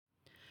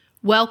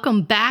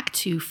Welcome back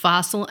to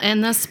Fossil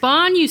and the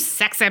Spawn, you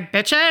sexy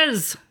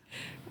bitches.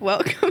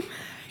 Welcome.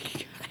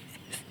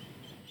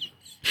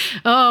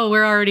 Oh,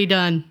 we're already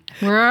done.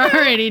 We're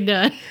already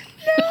done.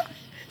 No,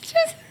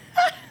 just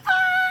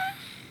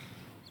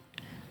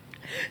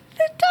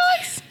the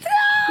dog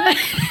stop.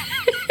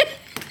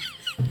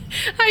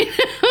 I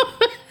know.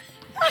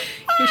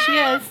 Here she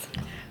is.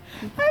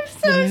 I'm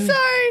so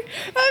sorry.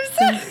 I'm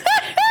so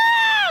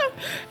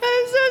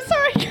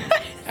sorry, guys.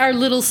 Our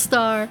little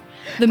star,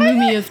 the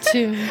Mummy of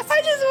Tunes.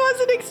 I just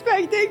wasn't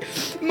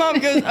expecting. Mom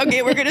goes,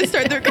 okay, we're gonna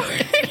start the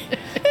recording,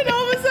 and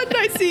all of a sudden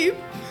I see.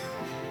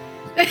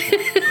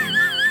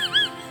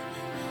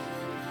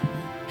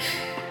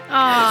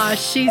 Aw,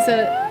 she's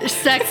a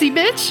sexy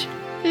bitch.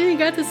 You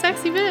got the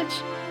sexy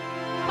bitch.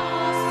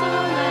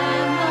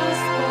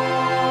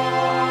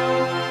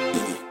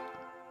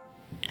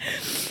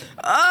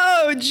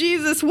 Oh,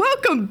 Jesus.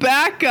 Welcome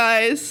back,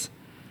 guys.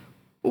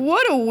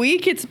 What a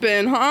week it's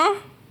been, huh?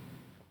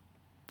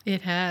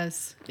 It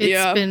has.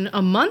 It's been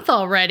a month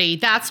already.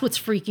 That's what's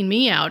freaking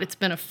me out. It's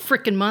been a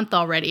freaking month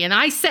already. And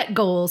I set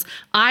goals.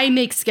 I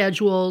make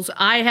schedules.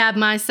 I have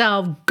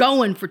myself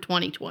going for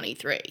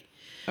 2023.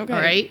 Okay. All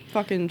right?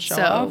 Fucking show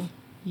off.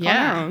 Yeah.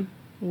 Calm down.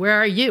 Where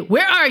are you?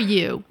 Where are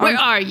you? Where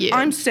are you?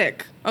 I'm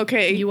sick.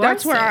 Okay. You are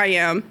That's where sick. I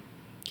am.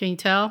 Can you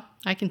tell?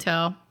 I can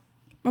tell.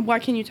 Why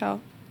can you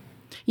tell?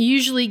 You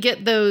usually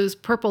get those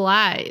purple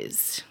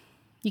eyes.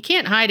 You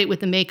can't hide it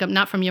with the makeup,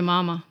 not from your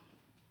mama.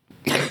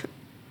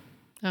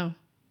 Oh.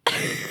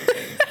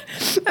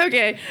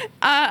 Okay.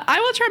 I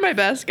will try my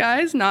best,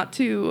 guys, not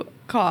to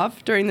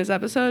cough during this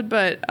episode,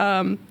 but,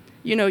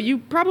 you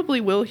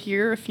probably will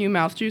hear a few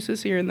mouth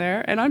juices here and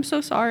there, and I'm so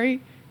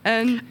sorry.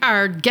 And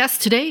Our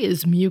guest today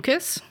is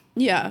Mucus.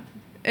 yeah,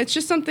 it's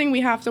just something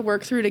we have to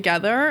work through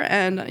together,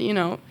 and, you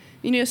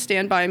need to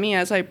stand by me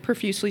as I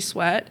profusely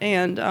sweat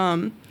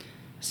and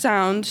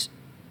sound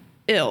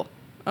ill,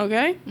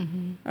 okay?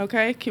 Mm-hmm.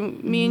 Okay?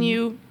 Can me and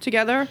you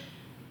together,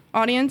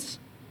 audience?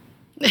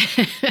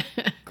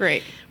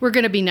 Great. We're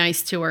going to be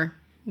nice to her.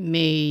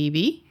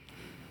 Maybe.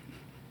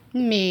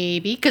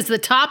 Because the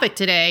topic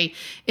today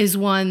is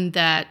one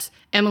that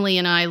Emily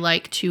and I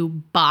like to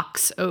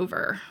box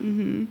over.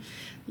 Mm-hmm.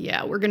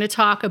 Yeah, we're going to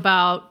talk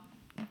about,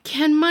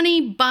 can money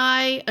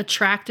buy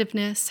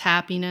attractiveness,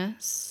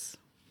 happiness?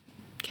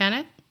 Can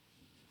it?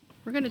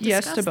 We're going to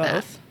discuss Yes to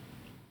both.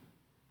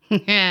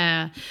 that.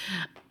 Yeah,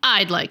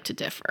 I'd like to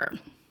differ.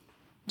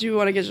 Do you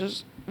want to get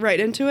just right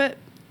into it?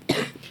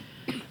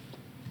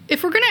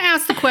 If we're going to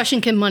ask the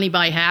question, can money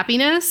buy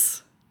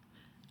happiness?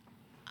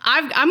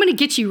 I'm going to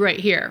get you right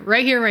here,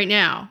 right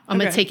now. I'm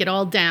going to take it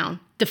all down.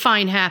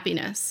 Define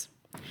happiness.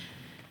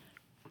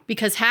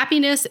 Because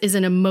happiness is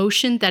an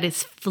emotion that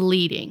is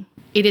fleeting.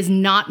 It is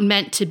not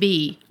meant to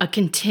be a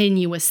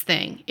continuous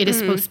thing. It is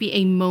supposed to be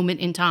a moment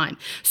in time.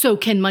 So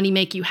can money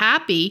make you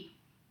happy?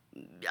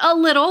 A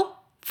little,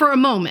 for a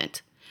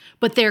moment.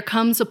 But there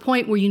comes a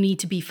point where you need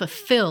to be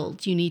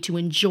fulfilled. You need to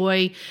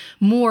enjoy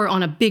more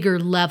on a bigger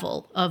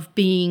level of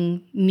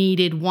being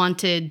needed,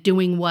 wanted,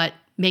 doing what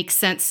makes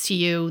sense to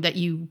you, that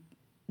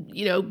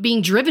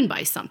being driven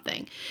by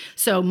something.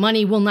 So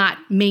money will not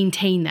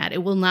maintain that.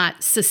 It will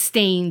not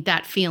sustain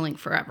that feeling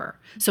forever.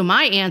 So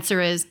my answer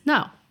is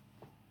no.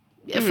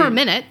 For a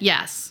minute,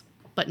 yes,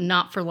 but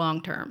not for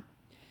long term.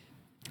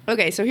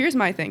 Okay, so here's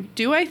my thing.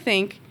 Do I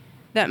think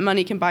that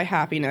money can buy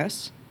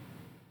happiness?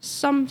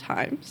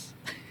 Sometimes.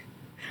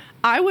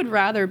 I would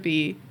rather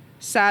be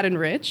sad and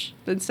rich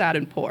than sad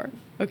and poor,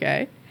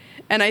 okay?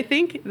 And I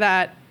think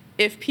that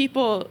if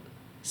people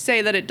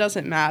say that it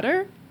doesn't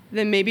matter,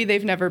 then maybe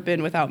they've never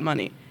been without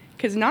money.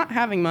 Because not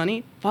having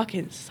money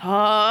fucking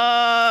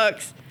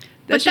sucks.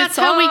 But that's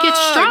how we get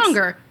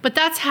stronger. But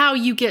that's how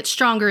you get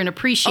stronger and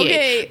appreciate.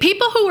 Okay.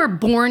 People who are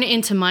born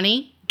into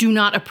money do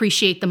not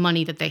appreciate the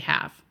money that they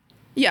have.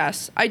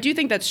 Yes, I do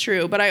think that's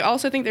true. But I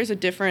also think there's a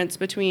difference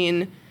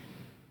between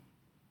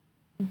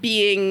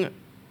being...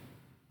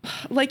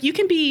 Like, you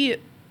can be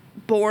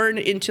born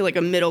into, like,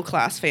 a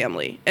middle-class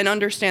family and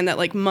understand that,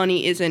 like,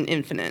 money isn't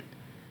infinite.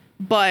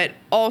 But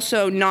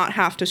also not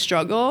have to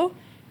struggle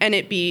and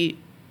it be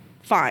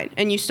fine.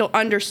 And you still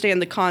understand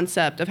the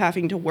concept of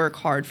having to work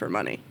hard for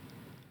money.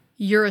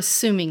 You're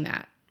assuming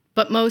that.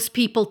 But most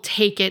people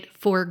take it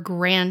for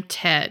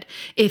granted.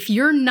 If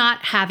you're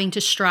not having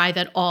to strive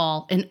at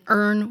all and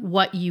earn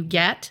what you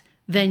get,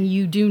 then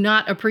you do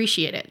not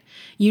appreciate it.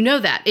 You know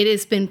that. It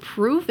has been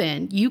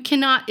proven. You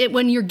cannot,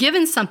 when you're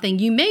given something,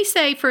 you may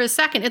say for a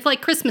second, it's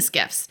like Christmas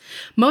gifts.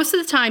 Most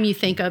of the time you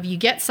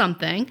get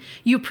something,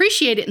 you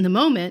appreciate it in the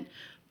moment,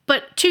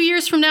 but 2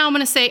 years from now, I'm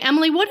going to say,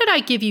 Emily, what did I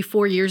give you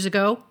 4 years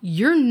ago?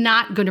 You're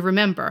not going to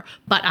remember,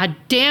 but I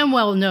damn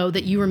well know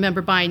that you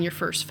remember buying your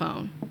first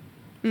phone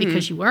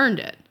because you earned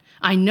it.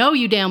 I know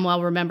you damn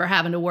well remember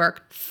having to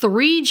work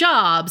 3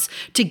 jobs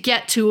to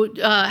get to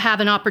have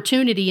an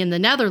opportunity in the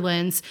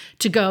Netherlands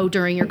to go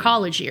during your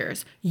college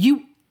years.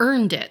 You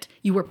earned it.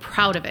 You were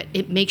proud of it.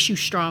 It makes you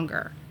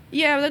stronger.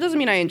 Yeah, but that doesn't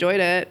mean I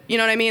enjoyed it. You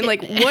know what I mean?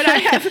 Like, would I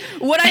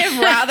have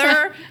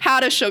rather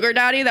had a sugar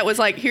daddy that was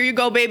like, here you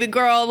go, baby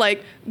girl,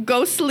 like,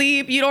 go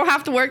sleep. You don't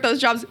have to work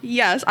those jobs.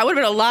 Yes, I would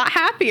have been a lot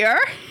happier.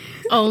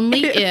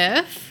 Only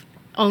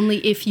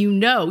if you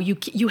know.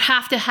 You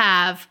have to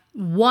have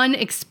one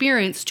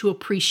experience to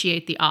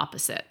appreciate the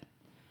opposite.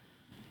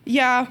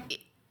 Yeah.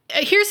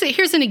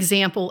 Here's an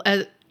example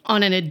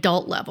on an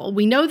adult level.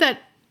 We know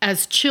that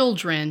as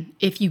children,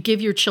 if you give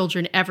your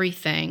children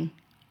everything,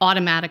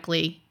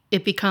 automatically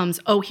it becomes,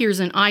 oh,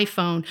 here's an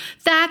iPhone.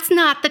 That's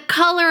not the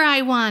color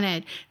I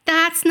wanted.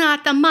 That's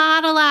not the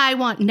model I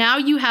want. Now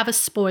you have a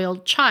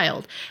spoiled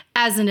child.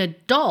 As an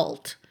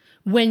adult,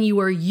 when you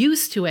are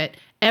used to it,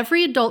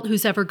 every adult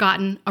who's ever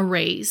gotten a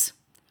raise,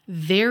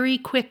 very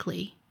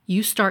quickly,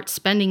 you start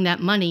spending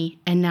that money,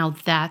 and now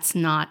that's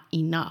not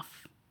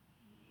enough.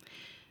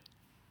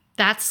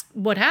 That's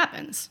what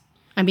happens.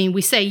 I mean,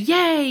 we say,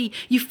 yay,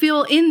 you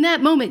feel in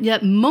that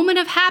moment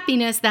of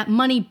happiness, that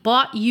money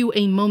bought you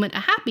a moment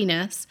of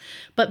happiness,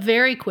 but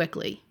very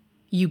quickly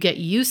you get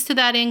used to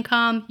that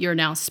income, you're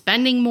now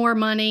spending more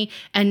money,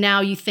 and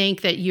now you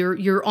think that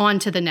you're on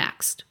to the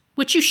next,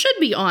 which you should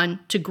be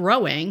on to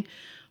growing,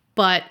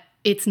 but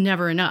it's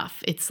never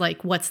enough. It's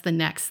like, what's the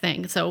next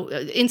thing? So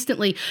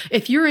instantly,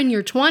 if you're in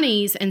your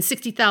 20s and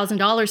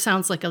 $60,000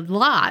 sounds like a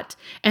lot,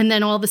 and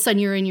then all of a sudden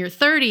you're in your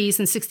 30s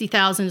and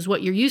 $60,000 is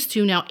what you're used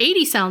to, now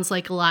 80 sounds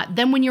like a lot.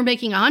 Then when you're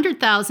making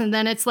 $100,000,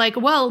 then it's like,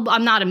 well,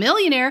 I'm not a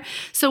millionaire.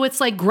 So it's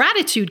like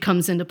gratitude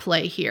comes into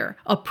play here,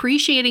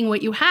 appreciating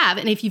what you have.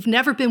 And if you've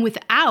never been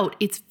without,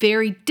 it's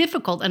very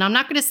difficult. And I'm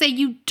not going to say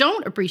you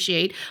don't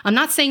appreciate. I'm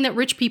not saying that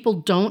rich people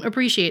don't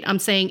appreciate. I'm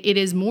saying it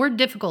is more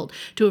difficult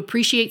to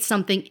appreciate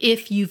something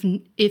if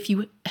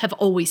you have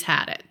always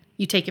had it.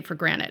 You take it for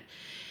granted.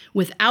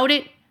 Without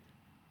it,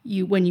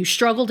 when you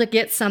struggle to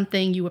get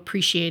something, you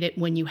appreciate it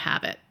when you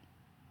have it.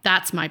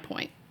 That's my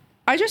point.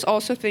 I just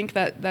also think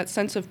that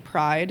sense of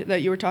pride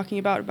that you were talking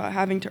about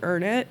having to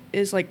earn it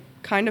is like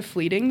kind of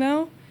fleeting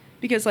though,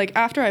 because like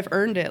after I've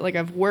earned it, like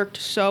I've worked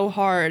so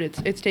hard,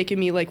 it's taken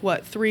me like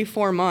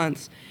 3-4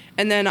 months,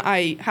 and then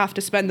I have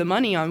to spend the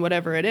money on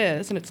whatever it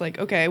is, and it's like,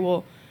 okay,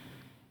 well,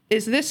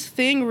 is this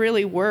thing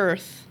really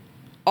worth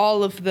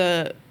all of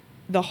the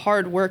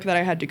hard work that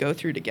I had to go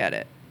through to get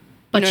it?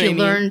 But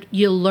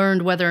you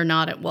learned whether or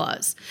not it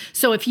was.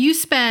 So if you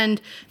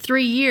spend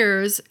 3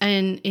 years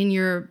and in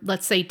your,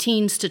 let's say,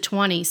 teens to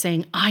 20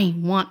 saying, I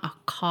want a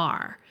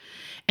car,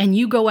 and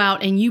you go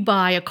out and you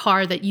buy a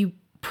car that you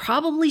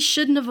probably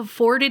shouldn't have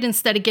afforded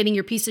instead of getting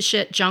your piece of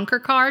shit junker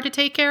car to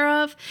take care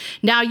of.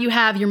 Now you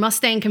have your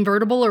Mustang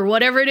convertible or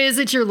whatever it is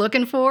that you're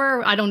looking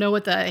for. I don't know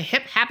what the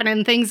hip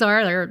happening things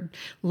are, or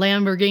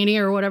Lamborghini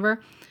or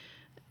whatever.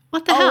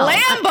 What the hell? A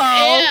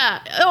Lambo? Yeah.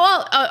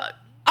 Well,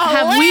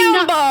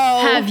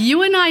 Lambo! Have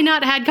you and I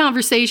not had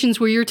conversations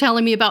where you're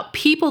telling me about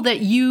people that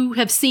you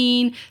have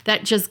seen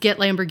that just get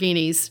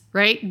Lamborghinis,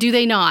 right? Do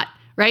they not,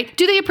 right?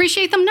 Do they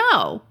appreciate them?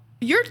 No.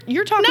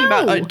 You're talking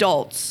about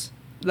adults,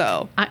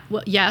 though.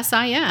 Well, yes,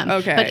 I am.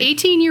 Okay. But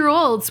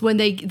 18-year-olds, when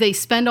they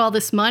spend all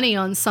this money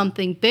on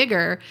something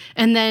bigger,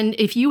 and then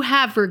if you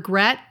have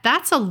regret,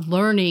 that's a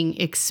learning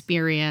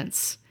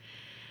experience.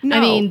 No, I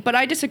mean, but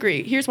I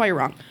disagree. Here's why you're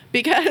wrong.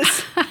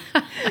 Because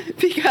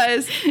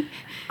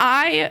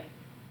I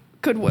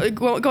could,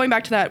 going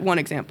back to that one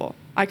example,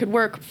 I could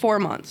work 4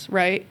 months,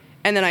 right?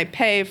 And then I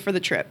pay for the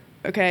trip,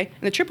 okay?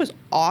 And the trip was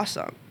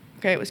awesome,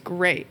 okay? It was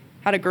great.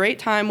 Had a great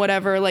time,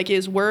 whatever, like,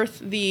 is worth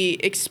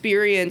the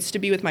experience to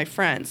be with my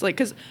friends. Like,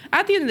 because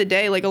at the end of the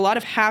day, like, a lot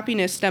of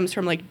happiness stems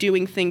from, like,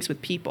 doing things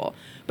with people.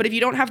 But if you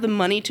don't have the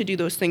money to do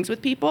those things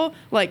with people,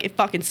 like, it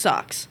fucking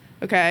sucks,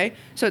 okay?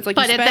 So it's like,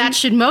 but that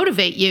should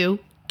motivate you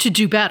to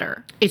do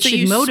better. It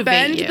should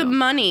motivate you.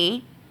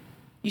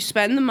 You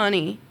spend the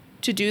money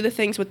to do the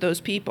things with those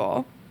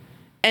people,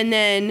 and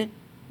then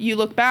you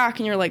look back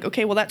and you're like,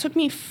 okay, well, that took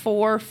me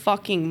 4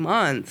 fucking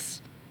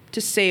months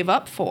to save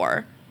up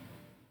for.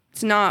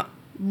 It's not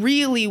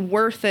really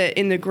worth it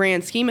in the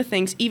grand scheme of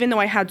things, even though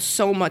I had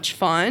so much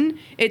fun.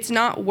 It's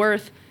not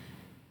worth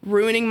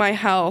ruining my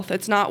health.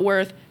 It's not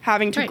worth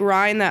having to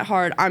grind that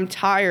hard. I'm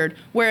tired.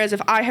 Whereas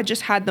if I had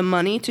just had the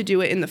money to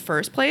do it in the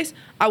first place,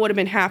 I would have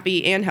been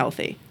happy and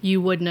healthy.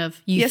 You wouldn't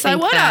have. Yes, I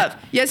would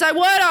have. Yes, I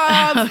would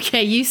have.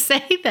 Okay, you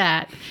say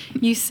that.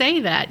 You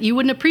say that. You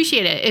wouldn't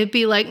appreciate it. It'd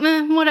be like,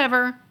 meh,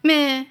 whatever.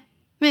 Meh.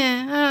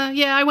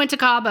 Yeah, I went to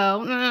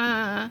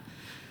Cabo.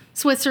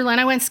 Switzerland.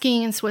 I went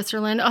skiing in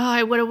Switzerland. Oh,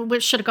 I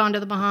should have gone to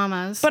the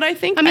Bahamas. But I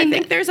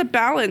think there's a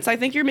balance. I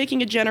think you're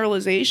making a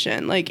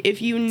generalization. Like,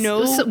 if you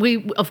know,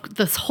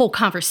 this whole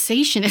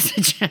conversation is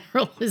a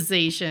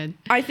generalization.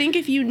 I think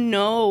if you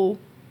know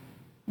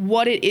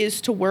what it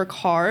is to work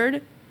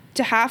hard,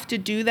 to have to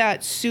do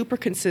that super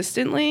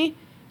consistently,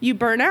 you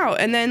burn out.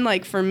 And then,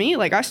 like, for me,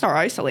 like, I start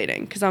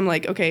isolating because I'm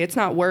like, okay, it's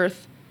not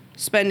worth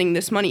spending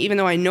this money, even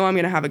though I know I'm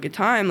going to have a good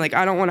time. Like,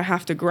 I don't want to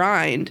have to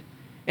grind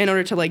in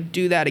order to, like,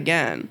 do that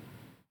again.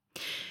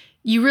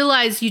 You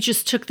realize you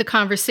just took the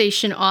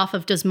conversation off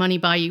of does money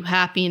buy you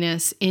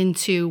happiness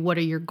into what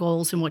are your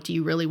goals and what do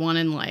you really want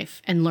in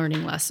life, and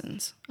learning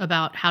lessons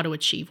about how to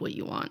achieve what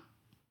you want.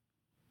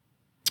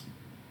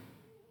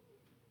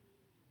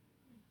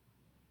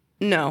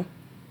 No,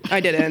 I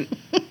didn't.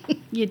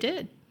 You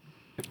did.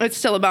 It's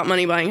still about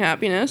money buying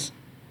happiness.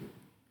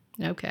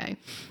 Okay.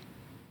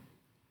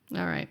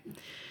 All right.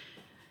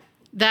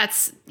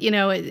 That's,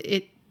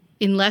 it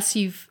unless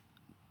you've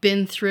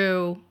been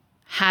through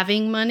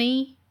having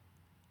money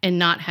and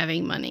not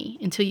having money,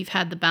 until you've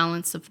had the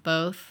balance of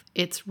both,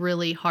 it's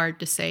really hard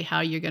to say how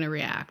you're going to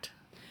react.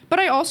 But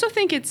I also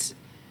think it's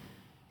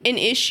an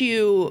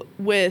issue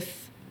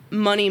with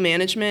money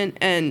management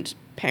and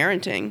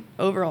parenting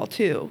overall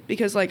too,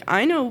 because like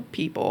I know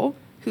people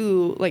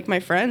who, like my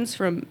friends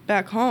from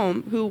back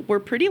home, who were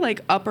pretty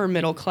like upper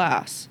middle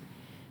class,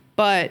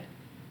 but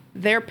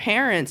their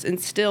parents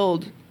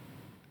instilled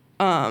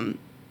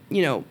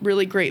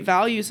really great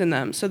values in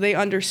them, so they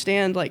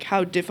understand like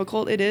how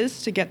difficult it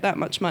is to get that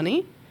much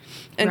money.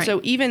 And right. So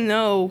even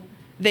though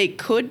they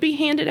could be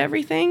handed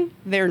everything,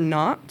 they're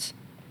not.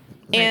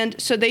 Right.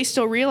 And so they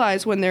still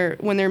realize when they're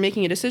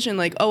making a decision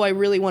like, oh, I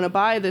really want to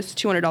buy this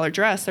 $200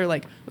 dress, they're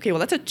like, okay, well,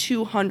 that's a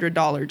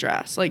 $200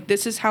 dress. Like,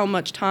 this is how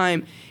much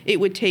time it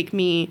would take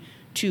me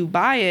to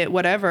buy it,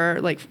 whatever,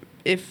 like,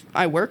 if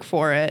I work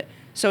for it.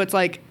 So it's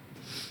like,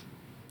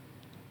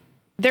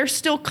 they're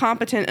still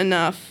competent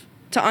enough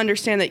to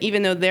understand that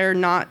even though they're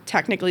not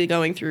technically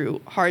going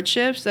through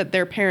hardships, that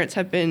their parents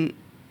have been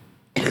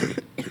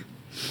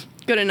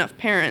good enough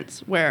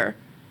parents where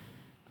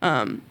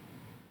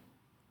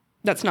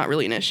that's not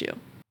really an issue.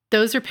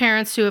 Those are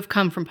parents who have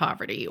come from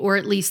poverty, or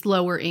at least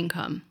lower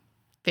income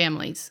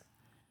families.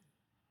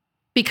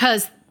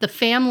 Because the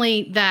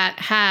family that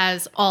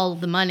has all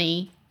the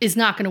money is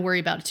not going to worry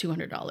about a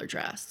 $200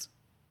 dress.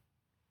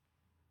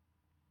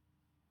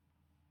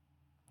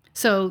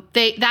 So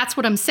that's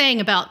what I'm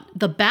saying about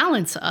the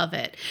balance of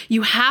it.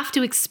 You have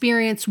to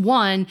experience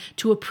one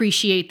to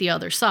appreciate the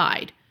other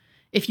side.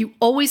 If you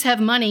always have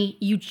money,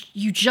 you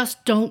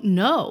just don't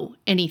know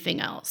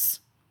anything else.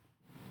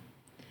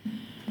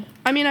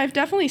 I mean, I've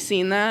definitely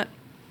seen that,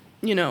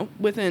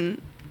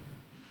 within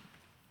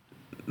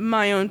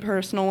my own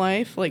personal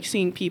life, like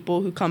seeing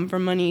people who come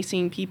from money,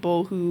 seeing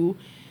people who,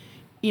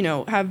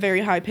 have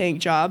very high paying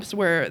jobs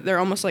where they're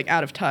almost like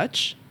out of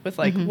touch with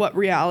like what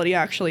reality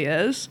actually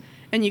is.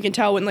 And you can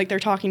tell when like they're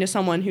talking to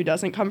someone who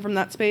doesn't come from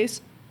that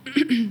space,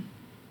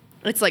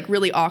 it's like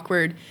really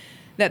awkward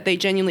that they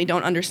genuinely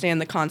don't understand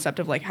the concept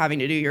of like having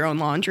to do your own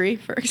laundry,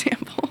 for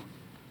example,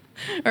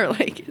 or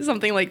like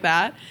something like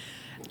that.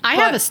 I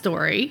have a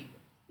story.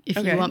 If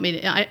you want me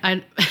to,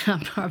 I'm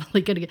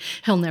probably going to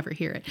he'll never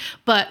hear it.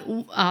 But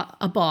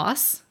a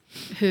boss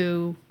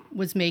who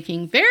was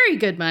making very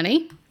good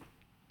money,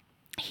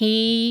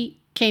 he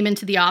came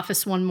into the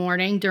office one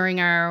morning during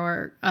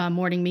our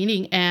morning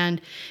meeting, and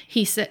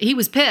he said he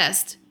was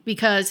pissed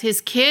because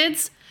his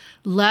kids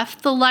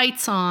left the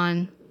lights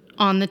on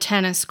the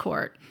tennis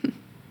court.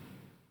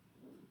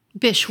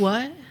 Bish,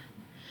 what?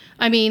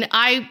 I mean,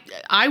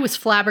 I was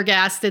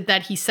flabbergasted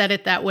that he said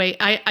it that way.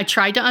 I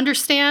tried to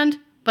understand,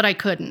 but I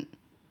couldn't.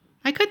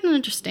 I couldn't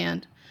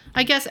understand.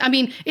 I guess, I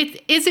mean,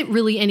 is it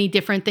really any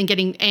different than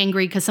getting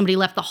angry because somebody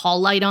left the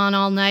hall light on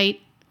all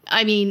night?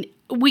 I mean,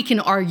 we can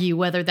argue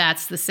whether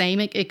that's the same.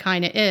 It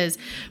kind of is.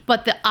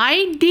 But the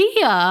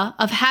idea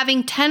of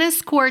having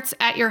tennis courts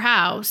at your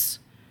house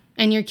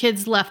and your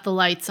kids left the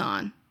lights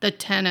on, the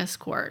tennis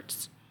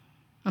courts.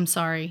 I'm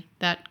sorry.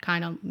 That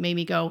kind of made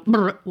me go,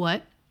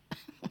 what?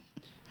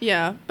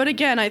 Yeah. But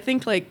again, I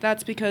think like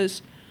that's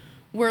because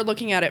we're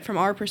looking at it from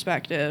our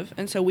perspective.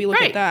 And so we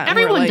look at that.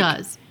 Everyone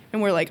does.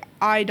 And we're like,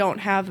 I don't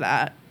have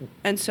that.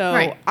 And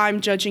so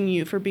I'm judging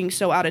you for being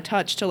so out of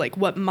touch to like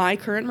what my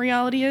current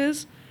reality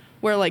is.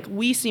 Where like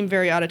we seem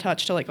very out of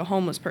touch to like a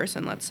homeless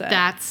person, let's say.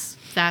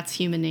 That's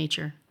human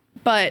nature.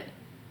 But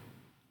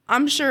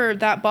I'm sure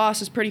that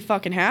boss is pretty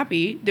fucking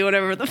happy doing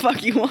whatever the fuck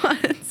he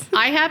wants.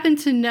 I happen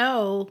to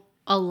know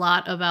a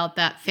lot about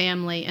that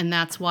family, and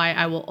that's why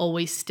I will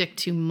always stick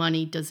to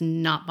money does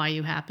not buy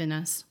you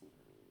happiness.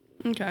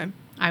 Okay.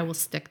 I will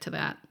stick to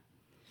that.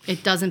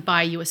 It doesn't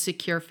buy you a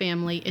secure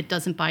family. It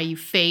doesn't buy you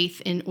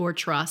faith or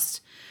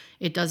trust.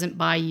 It doesn't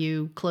buy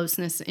you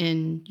closeness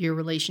in your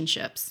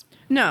relationships.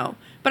 No,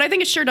 but I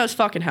think it sure does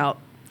fucking help.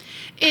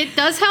 It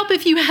does help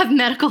if you have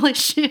medical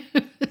issues.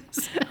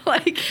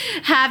 Like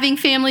having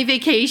family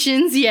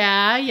vacations.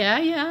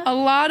 Yeah. A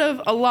lot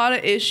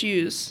of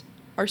issues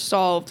are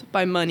solved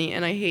by money,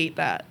 and I hate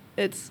that.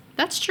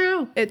 That's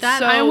true.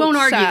 I won't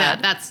argue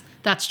that.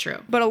 That's true.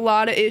 But a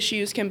lot of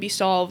issues can be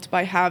solved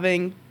by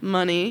having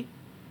money.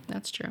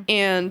 That's true.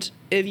 And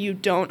if you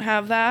don't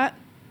have that,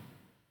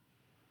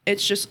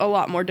 it's just a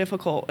lot more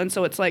difficult. And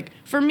so it's like,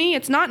 for me,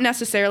 it's not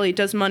necessarily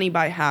does money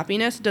buy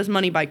happiness, does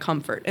money buy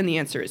comfort? And the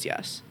answer is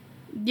yes.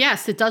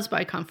 Yes, it does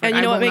buy comfort. And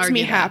you know what makes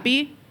me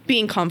happy?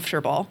 Being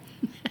comfortable.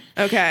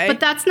 Okay? But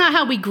that's not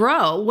how we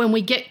grow. When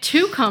we get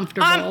too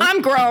comfortable.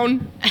 I'm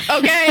grown.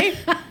 Okay?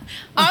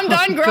 I'm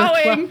done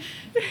growing.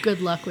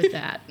 Good luck with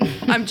that.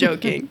 I'm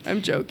joking.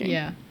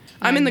 Yeah.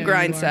 I'm in the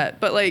grind set,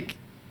 but like,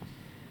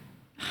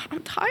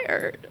 I'm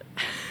tired.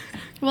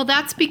 Well,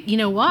 you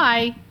know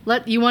why?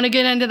 You want to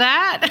get into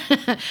that?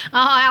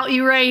 I'll out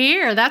you right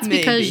here. That's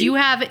because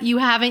Maybe. you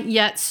haven't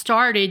yet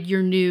started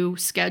your new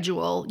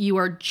schedule. You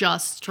are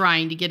just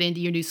trying to get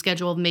into your new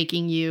schedule of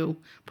making you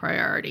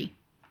priority.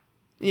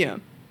 Yeah.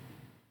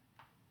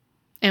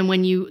 And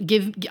when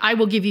I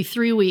will give you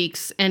 3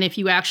 weeks. And if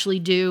you actually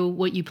do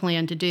what you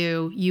plan to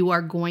do, you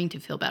are going to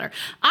feel better.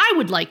 I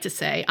would like to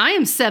say I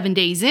am 7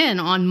 days in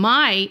on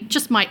my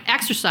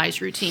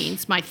exercise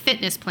routines, my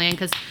fitness plan,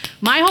 because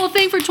my whole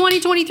thing for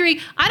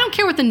 2023, I don't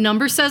care what the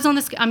number says on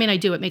this. I mean, I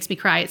do. It makes me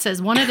cry. It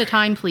says 1 at a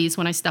time, please,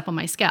 when I step on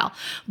my scale.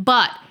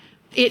 But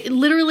it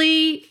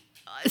literally,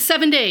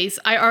 7 days,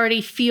 I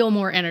already feel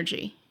more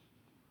energy.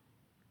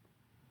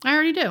 I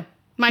already do.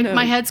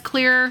 My head's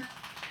clear.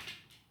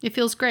 It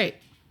feels great.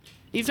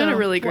 You've done a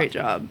really great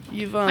job.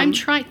 I'm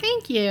trying.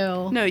 Thank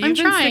you. No, you've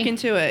been sticking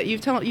to it. You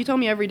tell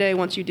me every day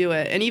once you do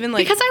it, and even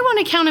like because I want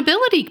an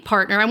accountability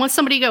partner. I want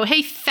somebody to go,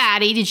 "Hey,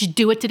 fatty, did you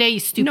do it today? You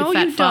stupid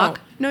fat fuck."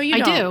 No, you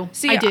don't. I do.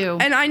 See, I do.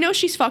 And I know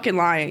she's fucking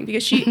lying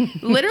because she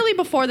literally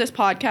before this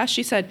podcast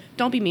she said,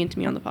 "Don't be mean to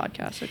me on the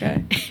podcast,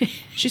 okay?"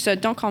 She said,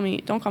 "Don't call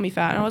me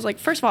fat." And I was like,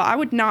 first of all, I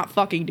would not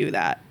fucking do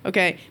that,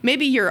 okay?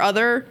 Maybe your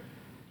other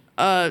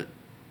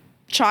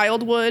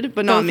child would,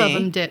 but not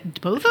me.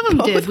 Both of them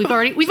did. We've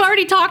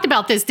already talked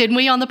about this, didn't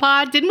we, on the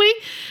pod? Didn't we?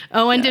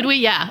 Oh, and did we?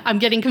 Yeah. I'm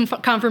getting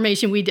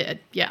confirmation we did.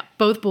 Yeah.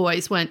 Both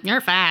boys went,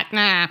 "You're fat."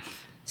 Nah.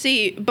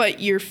 See,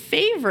 but your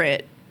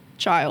favorite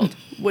child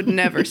would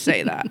never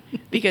say that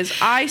because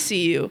I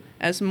see you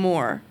as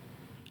more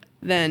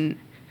than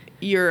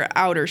your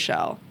outer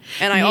shell.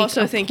 And I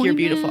also think you're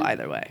beautiful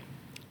either way.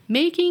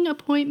 Making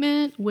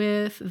appointment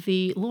with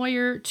the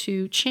lawyer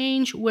to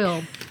change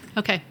will.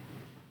 Okay.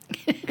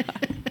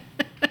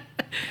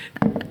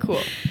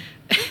 Cool.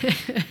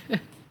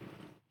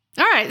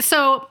 All right.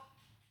 So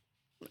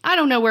I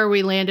don't know where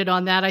we landed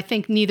on that. I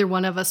think neither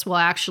one of us will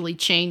actually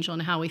change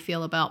on how we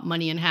feel about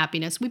money and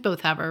happiness. We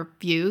both have our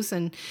views,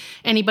 and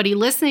anybody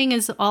listening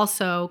is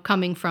also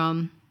coming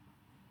from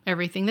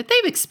everything that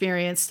they've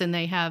experienced, and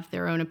they have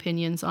their own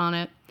opinions on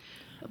it.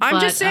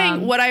 I'm just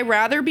saying, would I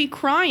rather be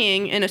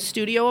crying in a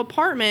studio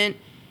apartment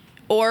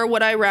or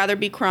would I rather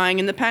be crying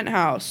in the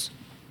penthouse?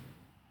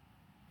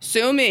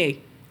 Sue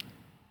me.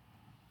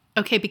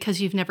 Okay, because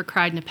you've never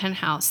cried in a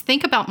penthouse.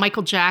 Think about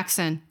Michael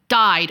Jackson,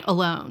 died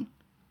alone.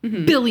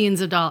 Mm-hmm.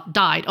 Billions of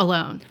died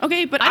alone.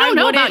 Okay, but I don't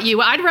know about you.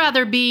 I'd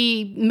rather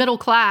be middle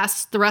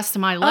class the rest of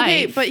my life.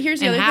 Okay, but here's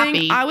the other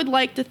thing. I would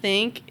like to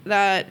think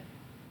that,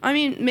 I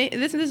mean,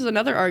 this is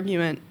another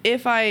argument.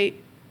 If I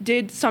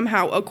did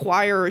somehow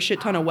acquire a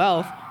shit ton of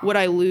wealth, would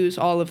I lose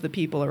all of the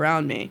people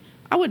around me?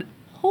 I would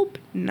hope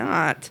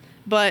not.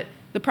 But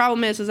the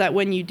problem is that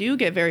when you do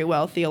get very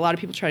wealthy, a lot of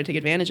people try to take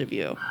advantage of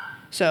you.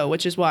 So,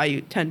 which is why you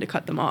tend to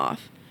cut them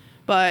off.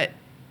 But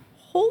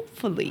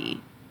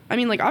hopefully, I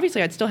mean, like,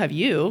 obviously I'd still have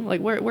you.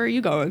 Like, where are you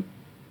going?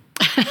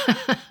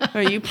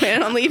 Are you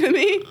planning on leaving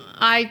me?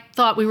 I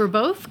thought we were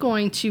both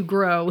going to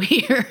grow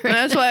here.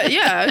 That's what,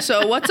 yeah.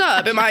 So what's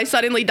up? Am I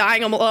suddenly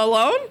dying alone?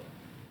 All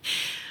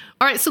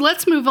right, so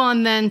let's move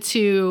on then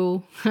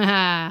to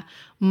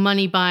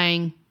money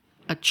buying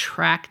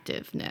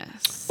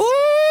attractiveness.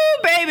 Ooh,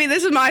 baby,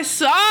 this is my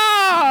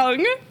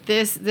song.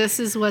 This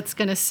is what's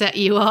going to set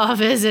you off,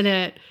 isn't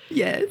it?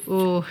 Yes.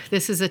 Ooh,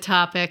 this is a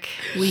topic.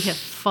 We have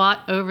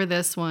fought over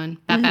this one.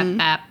 Bap, bap,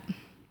 bap.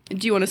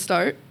 Do you want to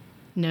start?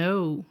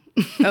 No.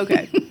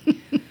 Okay.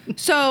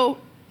 So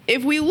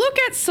if we look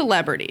at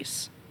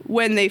celebrities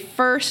when they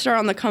first are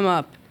on the come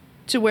up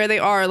to where they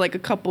are like a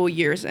couple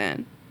years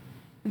in,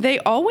 they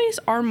always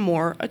are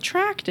more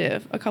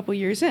attractive a couple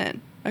years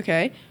in.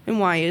 Okay. And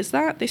why is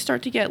that? They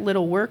start to get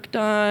little work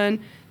done.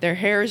 Their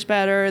hair's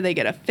better. They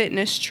get a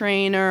fitness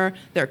trainer.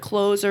 Their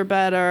clothes are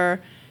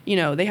better. You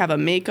know, they have a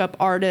makeup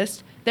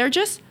artist. They're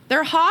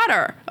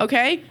hotter.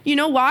 Okay. You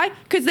know why?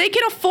 Because they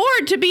can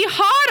afford to be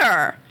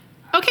hotter.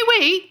 Okay,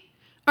 wait.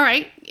 All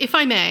right. If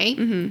I may.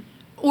 Mm-hmm.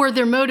 Or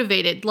they're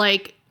motivated.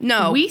 Like,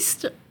 no.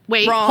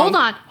 Wait. Wrong. Hold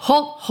on.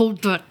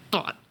 Hold that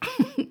thought.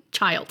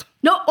 Child.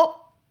 No. Oh.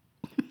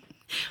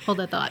 Hold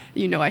that thought.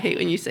 You know I hate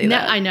when you say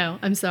that. I know.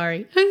 I'm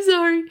sorry.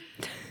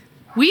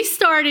 We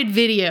started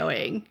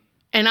videoing,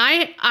 and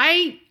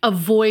I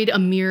avoid a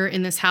mirror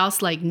in this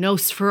house like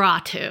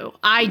Nosferatu.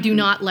 I do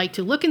not like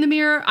to look in the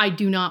mirror. I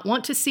do not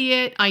want to see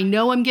it. I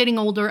know I'm getting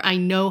older. I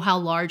know how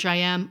large I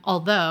am,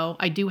 although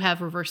I do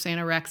have reverse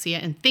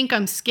anorexia and think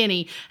I'm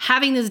skinny.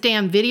 Having this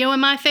damn video in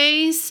my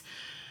face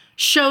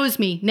shows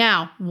me.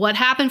 Now, what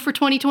happened for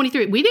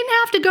 2023? We didn't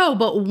have to go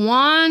but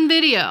one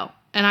video,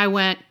 and I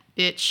went,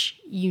 bitch,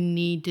 you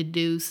need to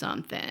do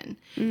something.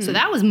 So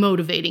that was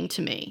motivating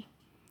to me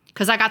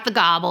because I got the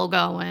gobble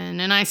going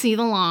and I see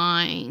the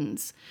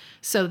lines.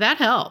 So that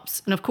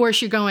helps. And of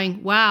course you're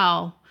going,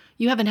 wow,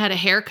 you haven't had a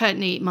haircut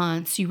in 8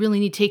 months. You really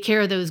need to take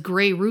care of those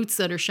gray roots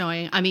that are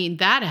showing. I mean,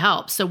 that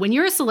helps. So when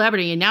you're a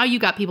celebrity and now you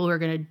got people who are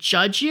going to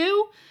judge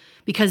you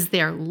because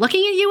they're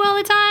looking at you all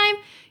the time,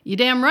 you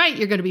damn right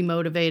you're going to be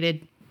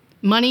motivated.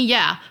 Money,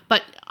 yeah.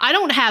 But I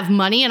don't have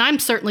money and I'm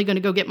certainly going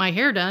to go get my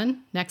hair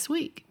done next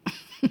week.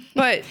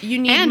 But you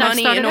need And I've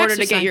money started in order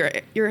to exercising.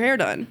 get your hair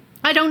done.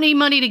 I don't need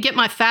money to get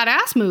my fat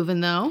ass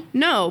moving, though.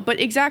 No, but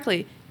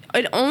exactly.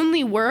 It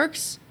only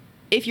works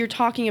if you're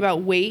talking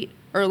about weight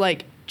or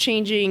like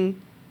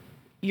changing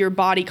your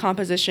body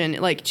composition,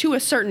 like to a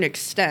certain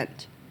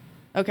extent.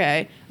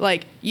 Okay?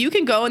 Like you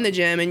can go in the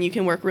gym and you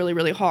can work really,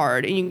 really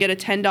hard and you can get a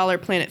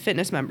 $10 Planet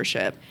Fitness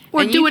membership.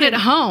 Or and do you it can-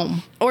 at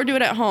home. Or do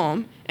it at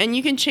home. And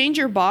you can change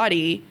your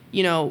body,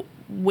 you know,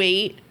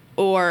 weight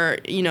or,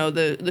 you know,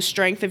 the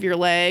strength of your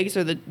legs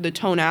or the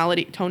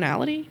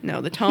tonality? No,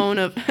 the tone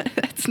of,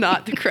 that's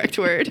not the correct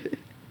word.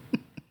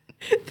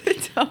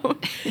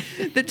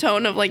 the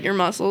tone of like your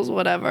muscles,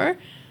 whatever.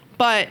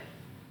 But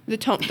the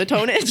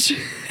tonnage,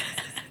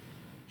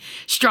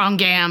 Strong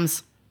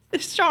gams.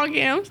 strong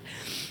yams.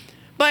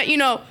 But, you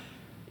know,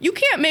 you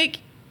can't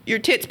make your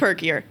tits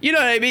perkier. You know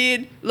what I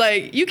mean?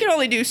 Like, you can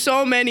only do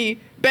so many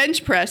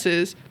bench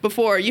presses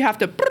before you have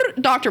to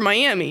Dr.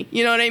 Miami.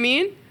 You know what I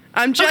mean?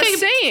 I'm just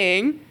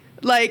saying,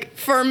 like,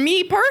 for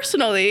me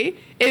personally,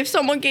 if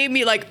someone gave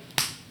me, like,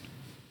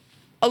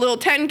 a little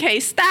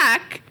 10K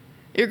stack,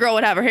 your girl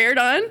would have her hair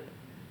done.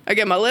 I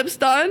get my lips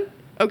done.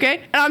 Okay?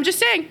 And I'm just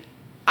saying,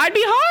 I'd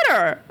be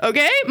hotter.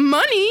 Okay?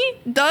 Money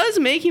does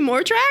make you more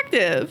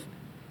attractive.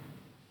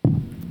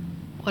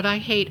 What I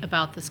hate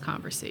about this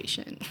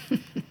conversation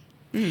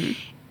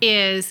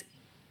is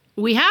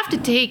we have to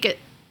take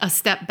a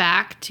step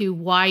back to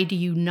why do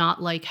you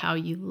not like how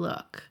you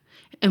look?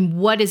 And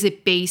what is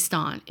it based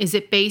on? Is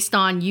it based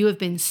on you have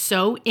been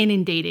so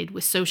inundated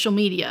with social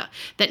media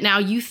that now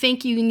you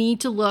think you need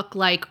to look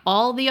like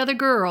all the other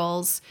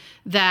girls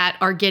that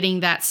are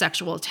getting that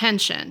sexual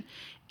attention?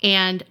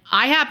 And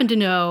I happen to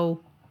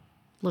know,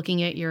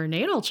 looking at your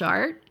natal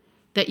chart,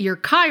 that your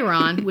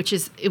Chiron, which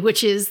is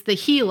the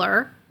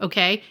healer,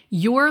 okay,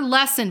 your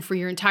lesson for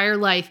your entire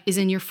life is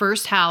in your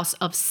first house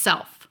of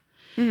self.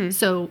 Mm-hmm.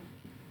 So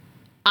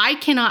I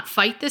cannot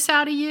fight this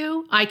out of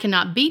you. I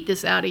cannot beat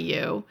this out of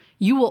you.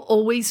 You will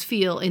always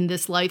feel in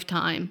this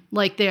lifetime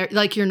like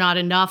you're not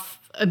enough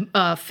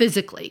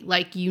physically,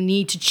 like you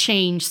need to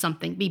change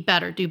something, be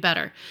better, do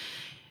better.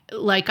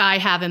 Like I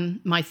have in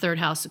my third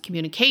house of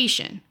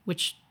communication,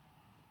 which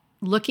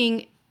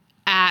looking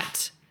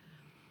at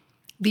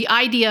the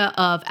idea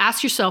of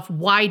ask yourself,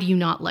 why do you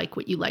not like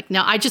what you like?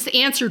 Now, I just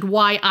answered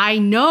why I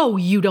know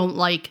you don't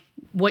like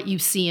what you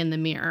see in the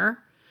mirror.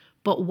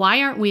 But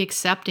why aren't we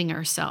accepting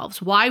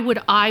ourselves? Why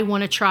would I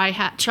want to try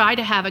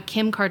to have a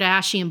Kim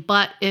Kardashian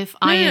butt if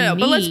I am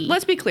me? But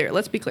let's be clear.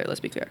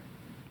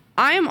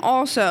 I am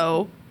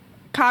also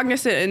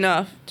cognizant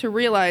enough to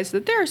realize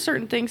that there are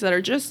certain things that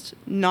are just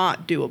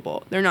not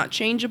doable. They're not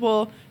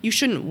changeable. You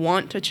shouldn't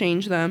want to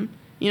change them.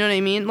 You know what I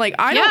mean? Like,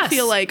 I don't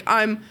feel like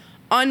I'm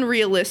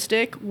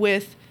unrealistic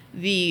with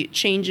the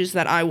changes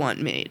that I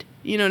want made.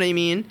 You know what I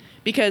mean?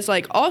 Because,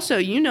 like, also,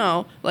 you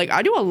know, like,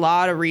 I do a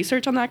lot of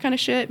research on that kind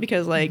of shit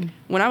because, like,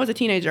 when I was a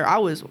teenager, I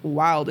was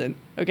wildin',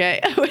 okay?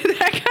 With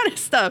that kind of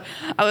stuff.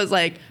 I was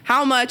like,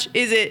 how much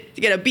is it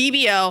to get a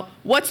BBL?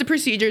 What's the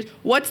procedures?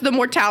 What's the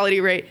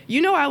mortality rate?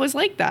 You know I was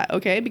like that,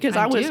 okay? Because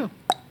I was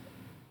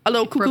a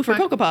little cuckoo for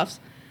Cocoa Puffs.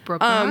 Broke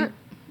my heart.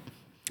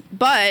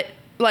 But,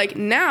 like,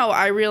 now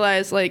I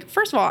realize, like,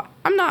 first of all,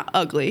 I'm not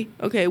ugly,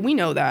 okay? We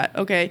know that,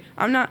 okay?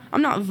 I'm not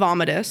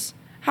vomitous.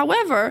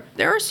 However,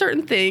 there are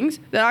certain things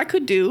that I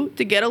could do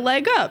to get a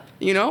leg up.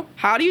 You know,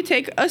 how do you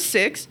take a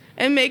 6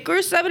 and make her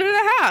a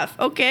 7.5?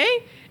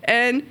 Okay,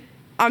 and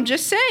I'm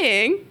just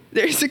saying,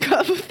 there's a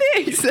couple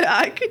things that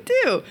I could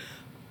do.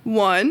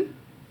 1,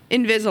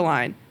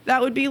 Invisalign. That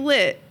would be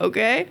lit.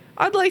 Okay,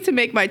 I'd like to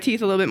make my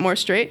teeth a little bit more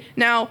straight.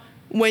 Now,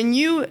 when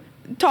you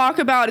talk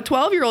about a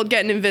 12-year-old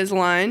getting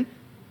Invisalign,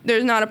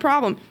 there's not a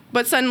problem.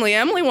 But suddenly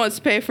Emily wants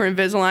to pay for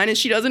Invisalign and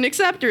she doesn't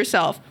accept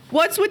herself.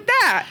 What's with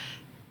that?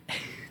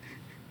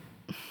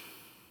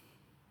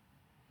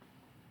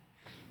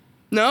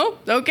 No?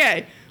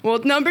 Okay. Well,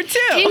 number 2.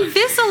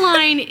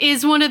 Invisalign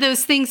is one of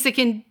those things that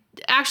can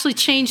actually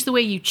change the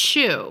way you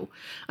chew.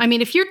 I mean,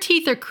 if your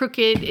teeth are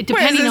crooked,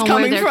 depending on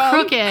where they're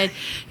crooked,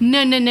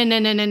 no.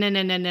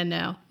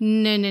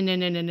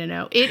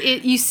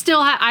 You still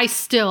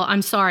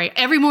I'm sorry.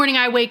 Every morning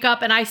I wake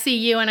up and I see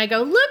you and I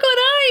go, look what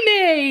I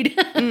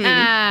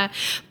made.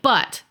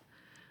 But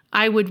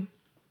I would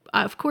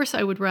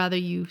rather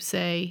you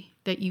say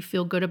that you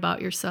feel good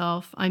about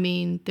yourself. I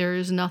mean, there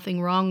is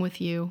nothing wrong with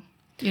you.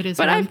 It is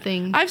one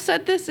thing. I've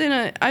said this in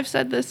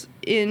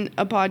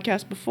a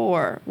podcast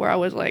before where I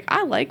was like,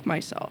 I like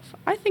myself.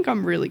 I think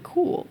I'm really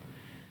cool.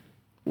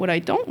 What I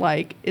don't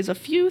like is a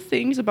few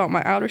things about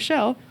my outer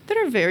shell that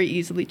are very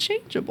easily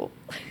changeable.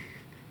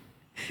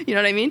 You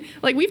know what I mean?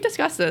 Like, we've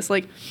discussed this.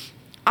 Like,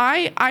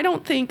 I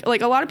don't think,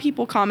 like, a lot of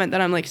people comment that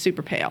I'm, like,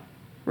 super pale,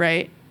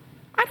 right?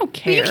 I don't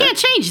care. You can't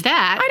change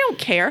that. I don't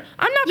care.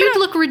 You'd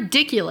look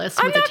ridiculous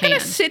with a tan. I'm not going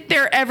to sit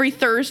there every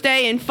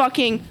Thursday and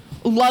fucking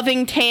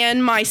loving tan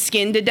my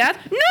skin to death.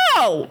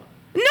 No,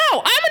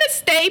 I'm gonna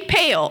stay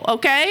pale,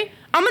 okay?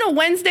 I'm gonna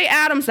Wednesday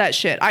Addams that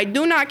shit. I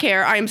do not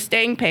care. I am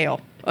staying pale,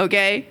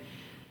 okay?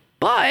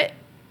 But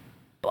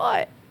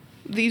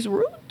these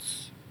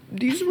roots,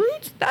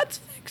 that's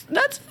fixed.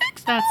 That's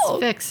fixable. That's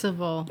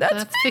fixable.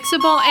 That's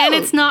fixable, and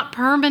fixable. it's not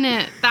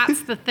permanent.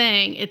 That's the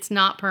thing. It's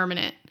not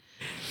permanent.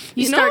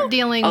 You know, start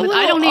dealing with.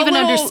 I little- don't even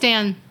little-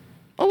 understand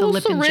A the little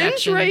lip syringe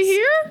injections. right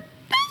here.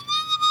 That's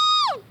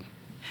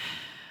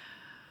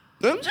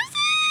fixable. I'm just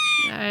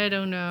saying. I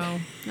don't know.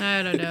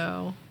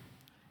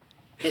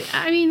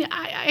 I mean,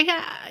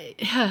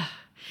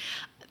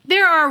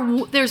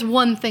 there's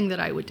one thing that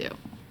I would do.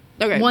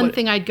 Okay. One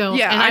thing I'd go.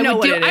 Yeah, and I know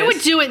what it I would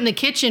is. do it in the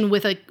kitchen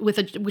with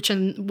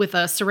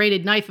a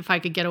serrated knife if I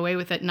could get away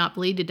with it and not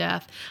bleed to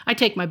death. I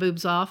take my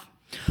boobs off.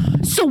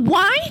 So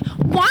why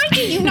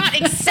do you not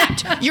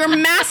accept your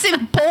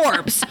massive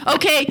borbs?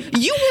 Okay,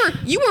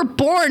 you were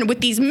born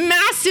with these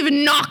massive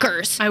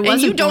knockers, I wasn't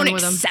and you don't born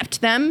with them. accept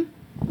them.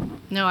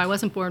 No, I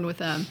wasn't born with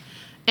them.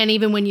 And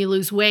even when you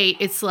lose weight,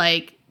 it's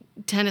like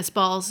tennis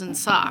balls and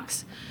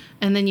socks.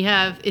 And then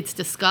it's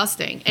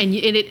disgusting. And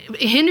it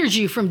hinders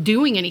you from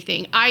doing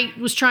anything. I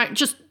was trying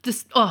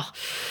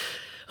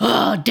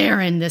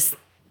Darren, this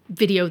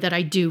video that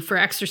I do for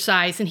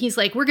exercise. And he's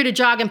like, we're going to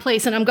jog in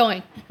place. And I'm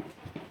going,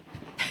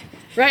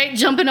 right?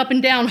 Jumping up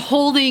and down,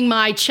 holding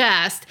my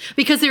chest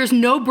because there's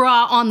no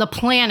bra on the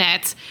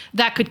planet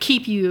that could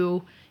keep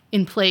you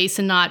in place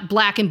and not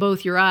blacken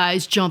both your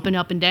eyes, jumping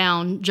up and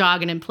down,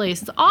 jogging in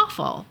place. It's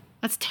awful.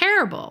 That's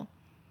terrible.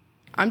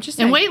 I'm just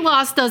saying. And weight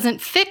loss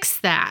doesn't fix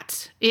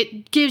that.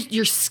 It gives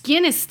your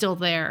skin is still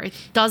there. It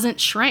doesn't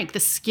shrink.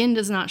 The skin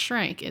does not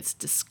shrink. It's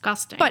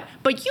disgusting.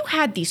 But you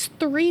had these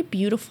 3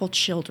 beautiful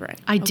children.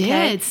 I okay?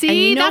 did. And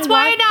See, you know that's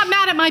why what? I'm not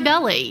mad at my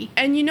belly.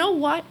 And you know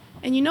what?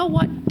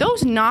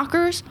 Those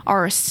knockers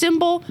are a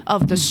symbol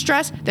of the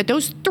stress that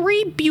those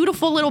 3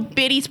 beautiful little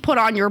bitties put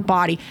on your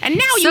body. And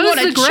now you So's want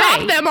to the gray.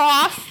 chop them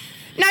off.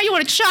 Now you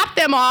want to chop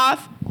them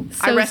off.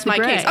 I So's rest the my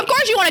gray. case. Of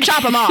course you want to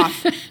chop them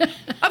off.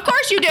 Of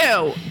course you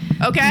do.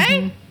 Okay?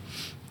 Mm-hmm.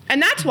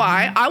 And that's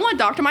why I want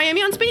Dr.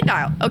 Miami on speed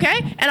dial.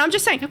 Okay? And I'm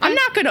just saying, I'm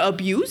not going to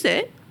abuse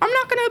it. I'm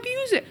not gonna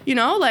abuse it, you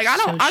know. Like I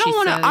don't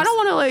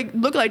want to like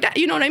look like that.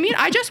 You know what I mean?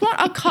 I just want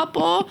a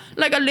couple,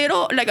 like a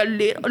little,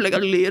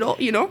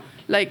 you know,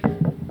 like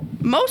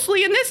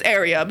mostly in this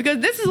area because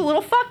this is a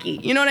little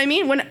fucky. You know what I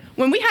mean?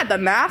 When we had the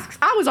masks,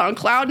 I was on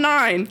cloud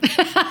 9.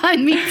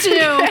 Me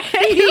too.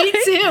 Me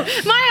too.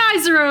 My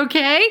eyes are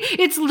okay.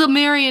 It's the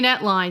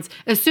marionette lines.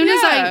 As soon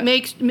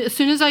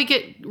as I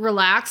get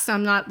relaxed,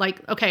 I'm not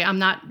like, okay, I'm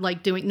not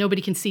like doing,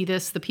 nobody can see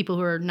this, the people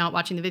who are not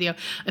watching the video.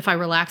 If I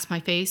relax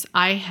my face,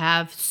 I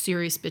have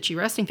serious bitchy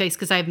resting face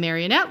because I have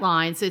marionette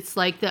lines. It's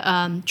like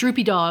the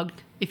droopy dog.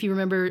 If you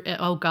remember,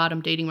 oh God, I'm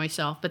dating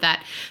myself, but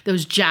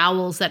those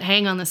jowls that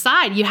hang on the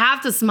side, you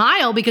have to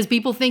smile because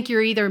people think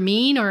you're either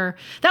mean or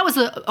that was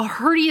a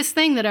hurtiest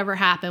thing that ever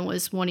happened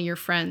was one of your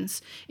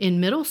friends in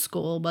middle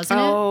school,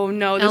 wasn't it? Oh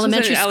no, this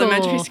was in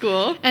elementary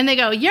school. And they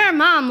go, your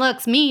mom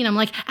looks mean. I'm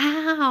like,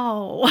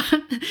 ow,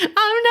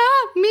 I'm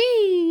not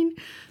mean.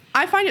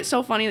 I find it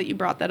so funny that you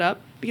brought that up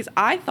because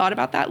I thought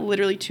about that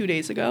literally 2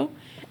 days ago.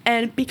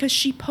 And because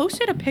she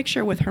posted a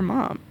picture with her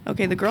mom.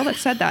 Okay, the girl that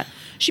said that,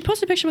 she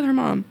posted a picture with her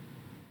mom.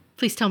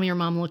 Please tell me your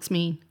mom looks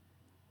mean.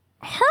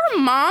 Her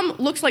mom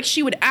looks like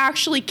she would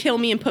actually kill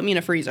me and put me in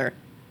a freezer.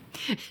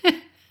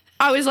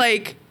 I was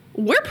like,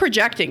 we're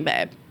projecting,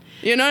 babe.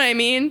 You know what I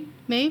mean?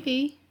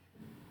 Maybe.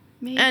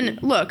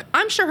 And look,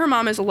 I'm sure her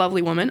mom is a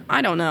lovely woman.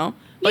 I don't know.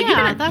 But Yeah,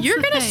 you're that's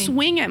the gonna thing.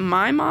 swing at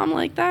my mom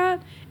like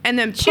that? And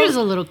then She was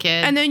a little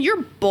kid. And then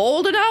you're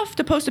bold enough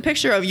to post a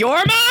picture of your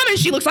mom and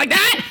she looks like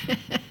that?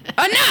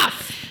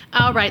 Enough!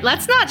 All right,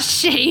 let's not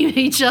shame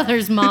each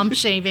other's mom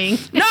shaming.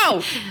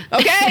 No,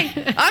 okay?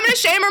 I'm gonna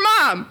shame her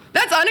mom.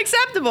 That's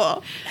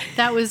unacceptable.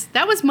 That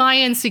was my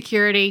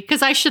insecurity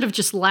because I should have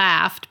just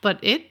laughed, but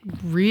it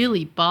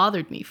really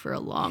bothered me for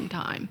a long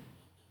time.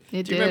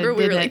 It Do you remember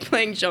we were like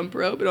playing jump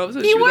rope and all of a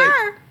sudden You she was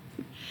were.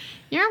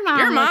 Your mom.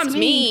 like, your looks mom's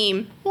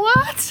mean.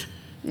 What?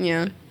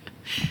 Yeah.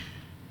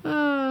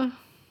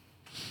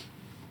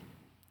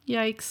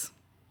 Yikes.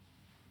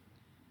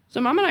 So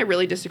mom and I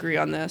really disagree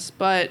on this,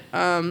 but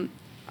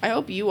I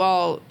hope you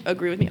all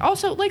agree with me.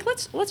 Also, like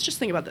let's just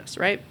think about this,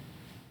 right?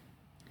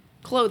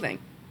 Clothing.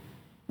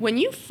 When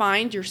you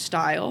find your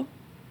style,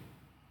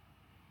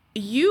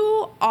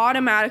 you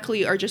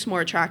automatically are just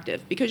more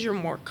attractive because you're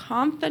more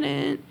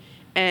confident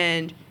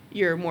and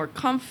you're more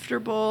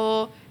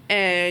comfortable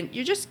and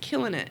you're just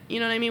killing it. You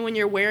know what I mean? When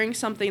you're wearing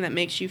something that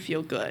makes you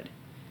feel good.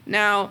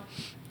 Now,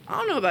 I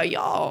don't know about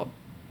y'all.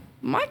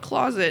 My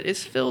closet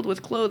is filled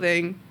with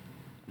clothing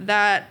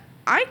that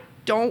I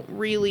don't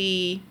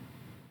really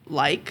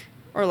like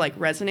or like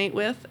resonate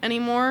with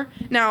anymore.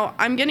 Now,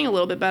 I'm getting a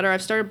little bit better.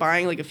 I've started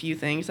buying like a few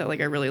things that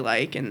like I really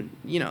like and,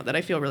 you know, that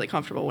I feel really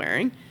comfortable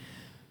wearing.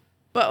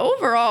 But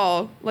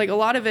overall, like a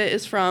lot of it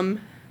is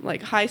from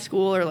like high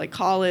school or like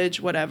college,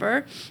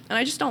 whatever, and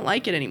I just don't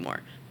like it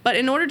anymore. But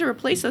in order to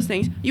replace those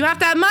things, you have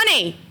to have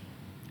money.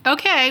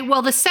 Okay,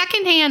 well, the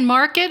secondhand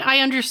market, I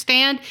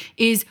understand,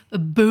 is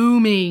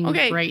booming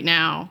Okay. right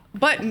now.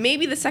 But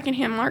maybe the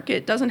secondhand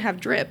market doesn't have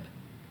drip.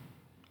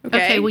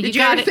 Okay, well, Did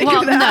you ever got it. think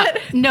Well, of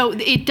that? no,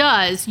 it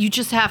does. You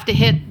just have to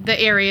hit the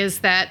areas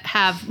that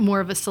have more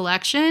of a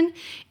selection,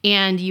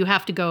 and you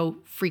have to go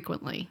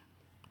frequently.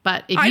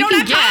 But if I you don't can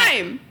have get,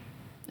 time.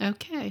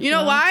 okay, You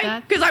know well, why?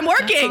 Because I'm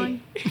that's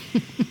working.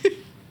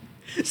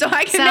 fine. So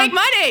I can make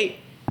money.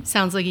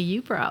 Sounds like a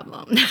you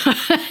problem.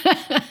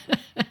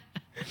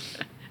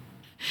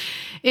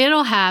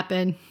 It'll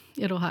happen.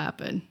 It'll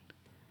happen.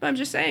 But I'm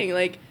just saying,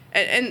 like,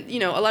 and you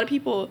know, a lot of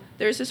people,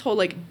 there's this whole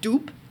like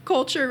dupe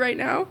culture right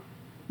now.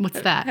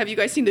 What's that? Have you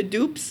guys seen the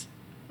dupes?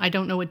 I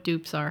don't know what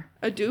dupes are.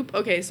 A dupe?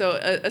 Okay, so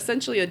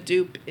essentially a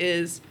dupe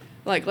is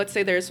like, let's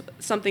say there's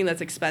something that's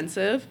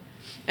expensive,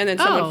 and then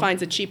someone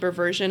finds a cheaper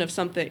version of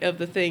something, of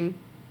the thing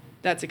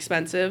that's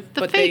expensive.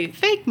 The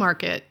fake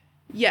market.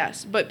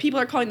 Yes, but people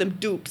are calling them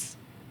dupes.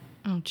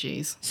 Oh,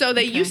 geez. So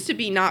they used to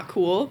be not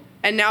cool,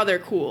 and now they're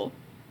cool.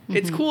 Mm-hmm.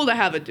 It's cool to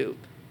have a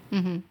dupe.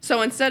 Mm-hmm.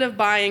 So instead of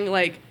buying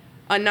like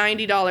a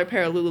 $90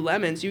 pair of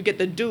Lululemons, you get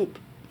the dupe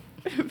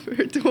for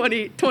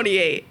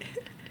 $28.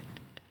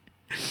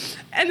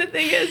 And the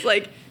thing is,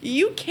 like,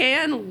 you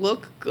can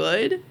look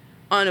good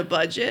on a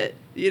budget,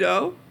 you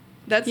know?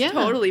 That's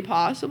totally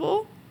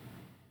possible.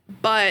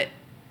 But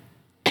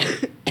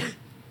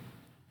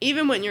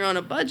even when you're on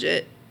a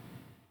budget,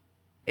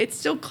 it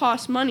still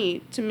costs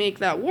money to make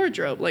that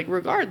wardrobe, like,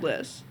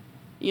 regardless,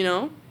 you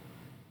know?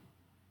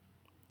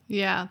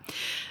 Yeah.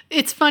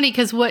 It's funny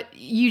because what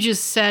you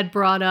just said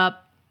brought up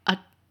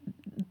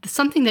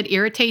something that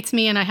irritates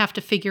me, and I have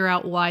to figure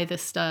out why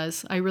this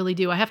does. I really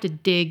do. I have to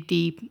dig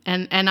deep,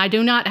 and I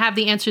do not have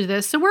the answer to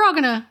this. So we're all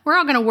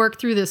gonna work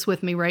through this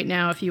with me right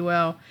now, if you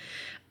will.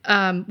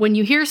 When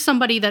you hear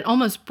somebody that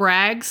almost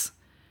brags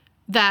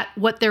that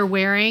what they're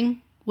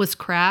wearing was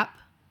crap,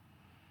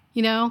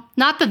 you know,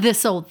 not the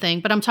this old thing,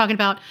 but I'm talking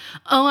about,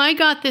 oh, I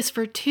got this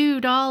for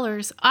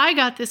 $2. I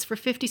got this for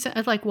 50 cents.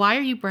 It's like, why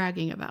are you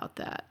bragging about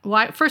that?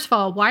 Why? First of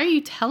all, why are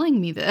you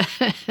telling me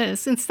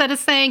this instead of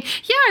saying,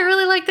 yeah, I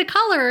really like the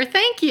color.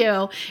 Thank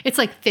you. It's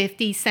like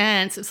 50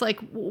 cents. It's like,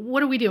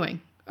 what are we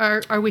doing?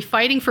 Are we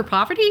fighting for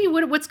poverty?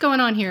 What's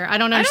going on here? I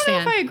don't understand. I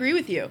don't know if I agree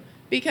with you,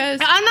 because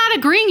I'm not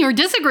agreeing or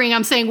disagreeing.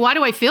 I'm saying, why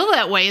do I feel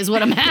that way is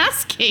what I'm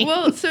asking.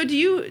 Well, so do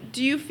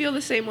you feel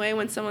the same way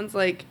when someone's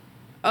like,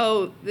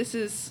 oh, this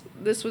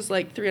was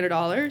like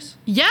 $300?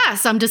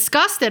 Yes, I'm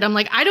disgusted. I'm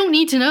like, I don't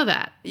need to know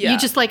that. Yeah. You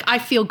just like, I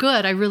feel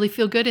good. I really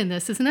feel good in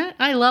this, isn't it?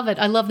 I love it.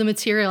 I love the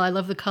material. I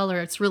love the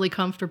color. It's really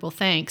comfortable.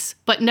 Thanks.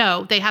 But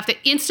no, they have to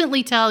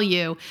instantly tell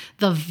you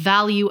the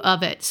value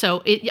of it.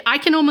 So I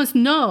can almost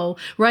know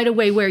right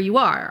away where you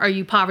are. Are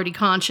you poverty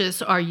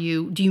conscious?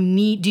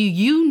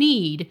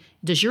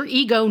 Does your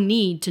ego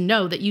need to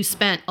know that you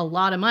spent a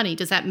lot of money?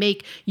 Does that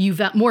make you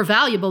more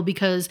valuable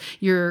because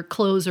your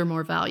clothes are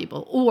more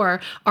valuable?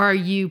 Or are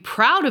you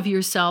proud of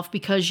yourself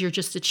because you're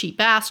just a cheap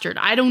bastard?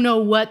 I don't know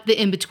what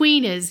the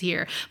in-between is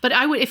here. But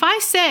if I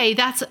say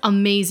that's an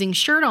amazing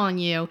shirt on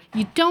you,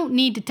 you don't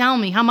need to tell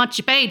me how much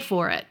you paid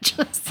for it.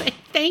 Just say,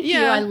 thank you,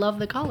 I love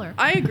the color.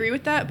 I agree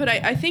with that, but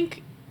I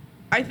think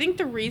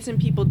the reason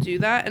people do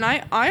that, and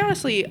I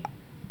honestly,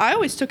 I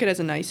always took it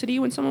as a nicety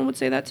when someone would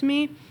say that to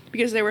me,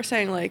 because they were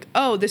saying like,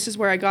 oh, this is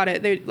where I got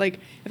it. They like,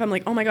 if I'm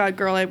like, oh my God,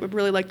 girl, I would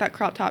really like that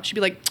crop top. She'd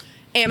be like,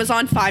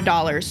 Amazon,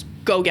 $5,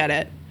 go get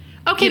it.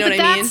 Okay, you know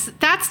but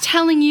that's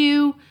telling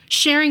you,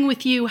 sharing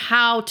with you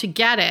how to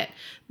get it.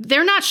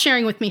 They're not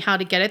sharing with me how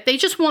to get it. They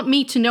just want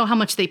me to know how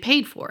much they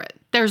paid for it.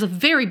 There's a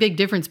very big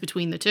difference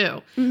between the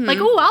two. Mm-hmm. Like,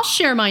 oh, I'll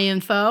share my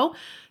info.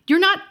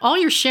 All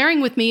you're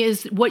sharing with me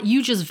is what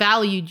you just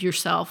valued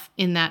yourself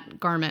in that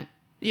garment.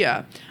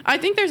 Yeah. I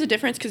think there's a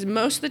difference, because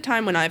most of the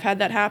time when I've had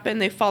that happen,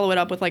 they follow it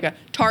up with like a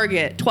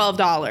Target,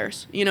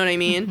 $12. You know what I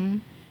mean? Mm-hmm.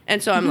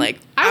 And so I'm like,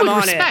 I would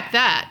respect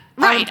that.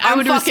 Right. I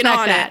would respect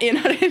that. You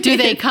know what I mean? Do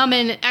they come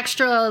in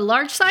extra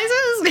large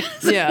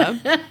sizes? Yeah.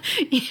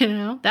 You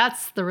know,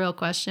 that's the real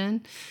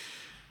question.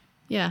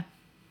 Yeah.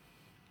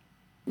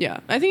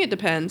 Yeah. I think it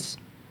depends.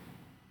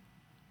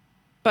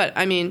 But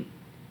I mean,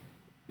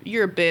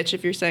 you're a bitch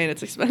if you're saying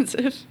it's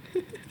expensive.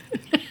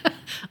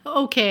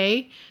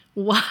 Okay.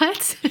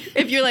 What?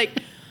 If you're like,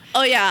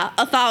 oh yeah,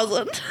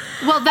 1,000.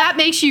 Well, that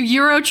makes you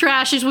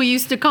Eurotrash, as we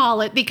used to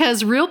call it,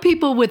 because real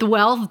people with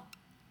wealth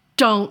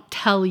don't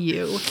tell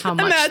you how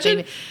much.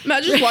 Imagine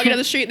just walking down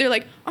the street and they're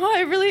like, oh,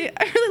 I really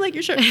like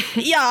your shirt.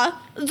 Yeah,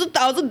 it's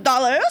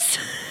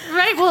 $1,000.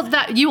 Right. Well,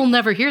 that you will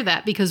never hear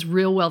that, because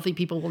real wealthy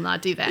people will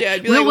not do that. Yeah,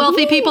 I'd be real like,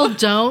 wealthy woo! people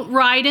don't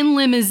ride in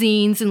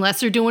limousines unless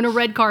they're doing a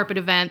red carpet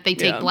event. They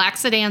take black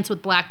sedans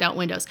with blacked out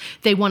windows.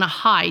 They want to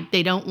hide.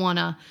 They don't want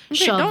to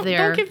shove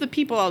their. Don't give the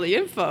people all the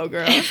info,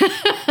 girl.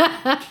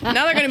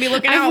 Now they're going to be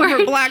looking out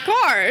for black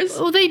cars.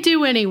 Well, they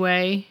do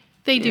anyway.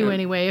 They do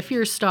anyway. If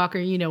you're a stalker,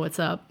 you know what's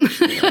up.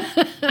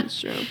 Yeah, that's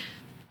true.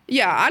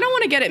 Yeah, I don't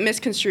want to get it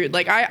misconstrued.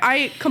 Like,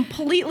 I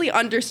completely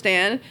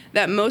understand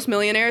that most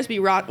millionaires be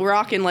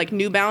rocking, like,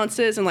 New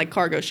Balances and, like,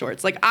 cargo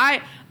shorts. Like,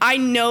 I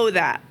know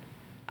that.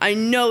 I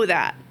know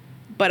that.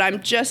 But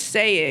I'm just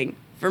saying,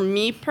 for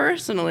me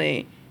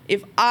personally,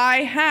 if I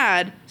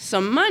had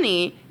some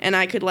money and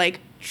I could, like,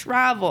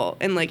 travel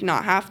and, like,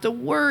 not have to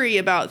worry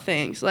about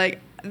things,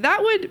 like,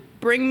 that would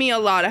bring me a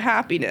lot of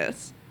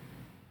happiness.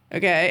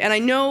 Okay? And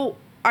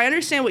I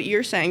understand what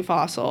you're saying,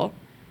 Fossil,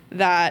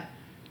 that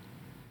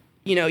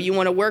you know, you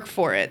want to work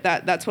for it.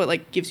 That's what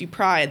like gives you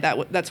pride.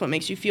 That's what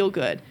makes you feel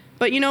good.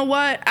 But you know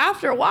what?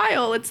 After a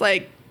while, it's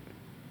like,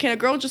 can a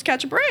girl just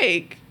catch a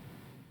break?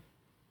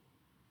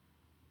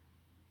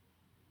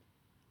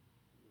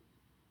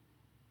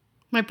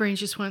 My brain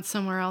just went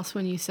somewhere else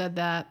when you said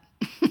that.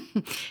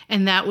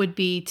 And that would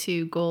be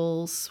to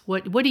goals.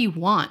 What do you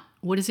want?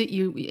 What is it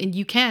and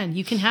you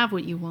can have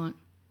what you want.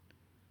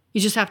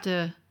 You just have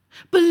to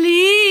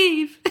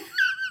believe.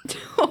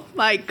 Oh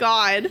my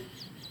God.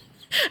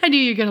 I knew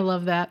you were going to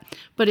love that,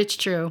 but it's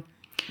true.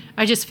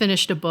 I just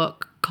finished a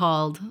book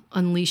called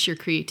Unleash Your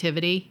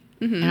Creativity,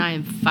 and I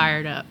am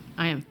fired up.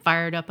 I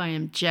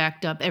am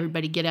jacked up.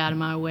 Everybody get out of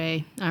my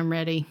way. I'm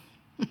ready.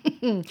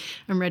 I'm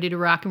ready to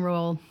rock and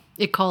roll.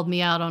 It called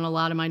me out on a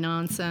lot of my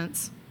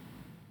nonsense.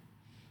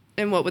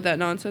 And what would that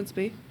nonsense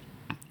be?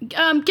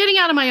 Getting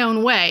out of my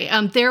own way.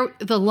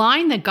 The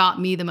line that got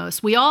me the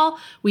most. We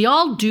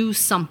all do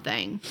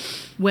something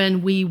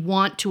when we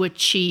want to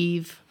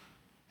achieve,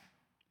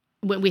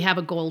 when we have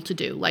a goal to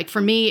do. Like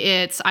for me,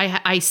 it's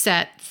I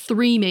set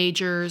 3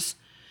 majors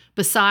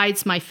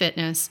besides my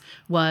fitness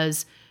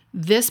was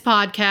this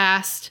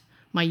podcast,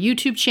 my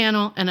YouTube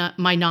channel, and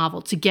my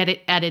novel to get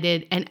it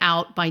edited and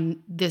out by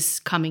this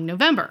coming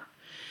November.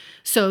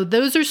 So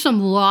those are some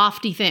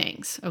lofty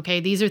things, okay?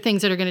 These are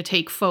things that are going to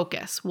take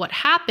focus. What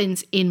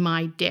happens in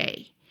my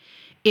day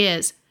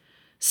is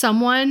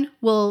someone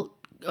will,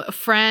 a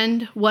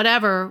friend,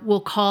 whatever,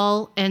 will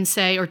call and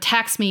say, or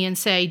text me and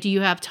say, do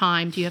you have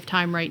time? Do you have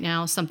time right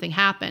now? Something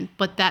happened.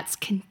 But that's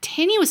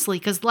continuously,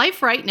 because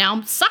life right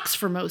now sucks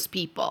for most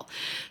people.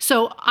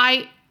 So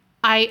I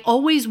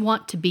always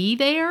want to be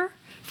there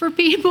for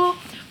people.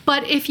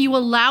 But if you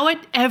allow it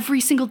every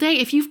single day,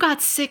 if you've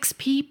got 6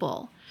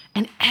 people,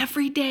 and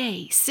every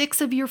day,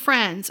 6 of your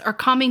friends are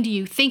coming to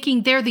you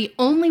thinking they're the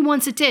only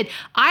ones that did.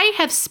 I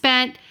have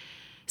spent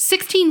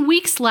 16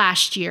 weeks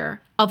last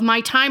year of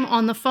my time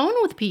on the phone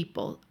with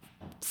people.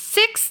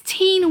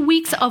 16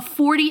 weeks of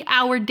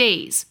 40-hour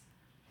days.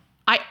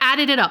 I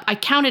added it up. I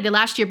counted it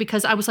last year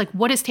because I was like,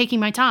 what is taking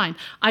my time?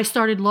 I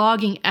started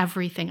logging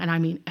everything, and I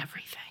mean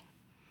everything.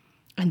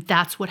 And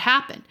that's what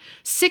happened.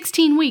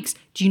 16 weeks.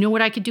 Do you know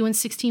what I could do in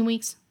 16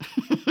 weeks?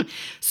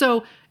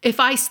 So if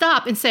I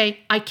stop and say,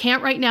 I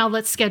can't right now,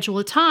 let's schedule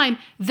a time,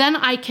 then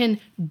I can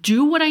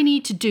do what I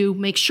need to do,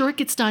 make sure it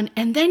gets done,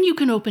 and then you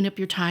can open up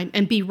your time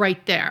and be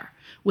right there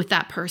with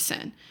that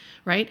person,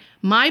 right?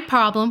 My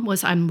problem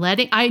was I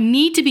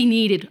need to be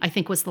needed, I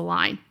think was the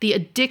line. The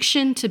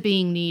addiction to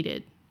being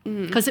needed.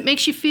 Because it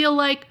makes you feel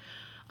like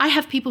I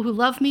have people who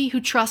love me,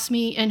 who trust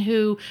me, and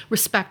who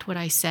respect what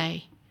I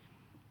say.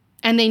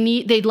 And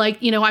they'd like,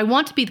 I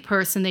want to be the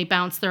person they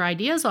bounce their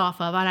ideas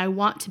off of, and I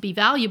want to be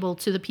valuable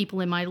to the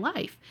people in my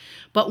life.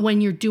 But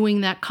when you're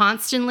doing that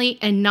constantly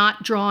and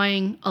not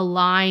drawing a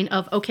line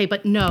of, okay,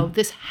 but no,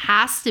 this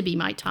has to be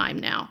my time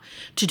now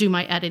to do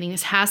my editing.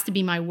 This has to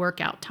be my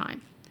workout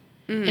time.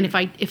 And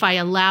if I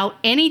allow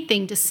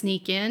anything to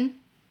sneak in,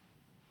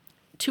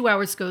 2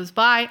 hours goes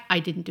by, I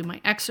didn't do my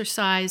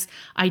exercise,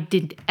 I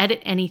didn't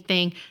edit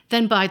anything.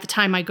 Then by the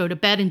time I go to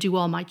bed and do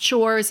all my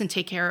chores and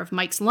take care of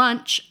Mike's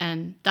lunch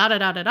and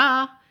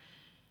I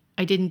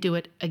didn't do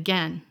it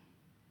again.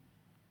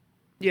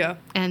 Yeah.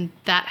 And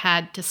that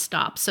had to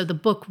stop. So the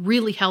book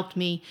really helped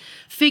me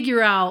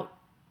figure out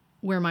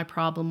where my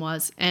problem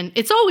was. And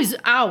it's always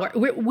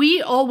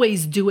we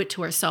always do it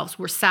to ourselves.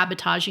 We're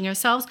sabotaging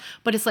ourselves,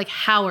 but it's like,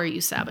 how are you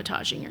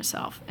sabotaging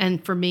yourself?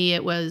 And for me,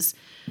 it was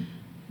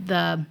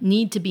the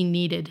need to be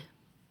needed.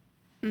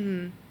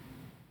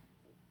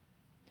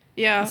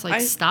 Yeah. It's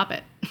like, stop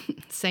it.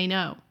 Say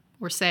no.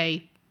 Or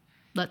say,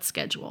 let's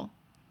schedule.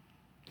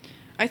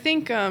 I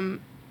think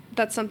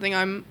that's something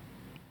I'm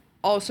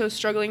also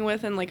struggling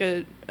with in like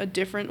a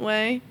different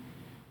way,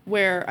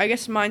 where I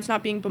guess mine's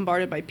not being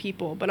bombarded by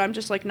people, but I'm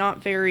just like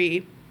not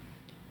very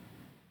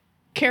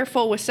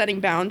careful with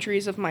setting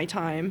boundaries of my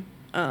time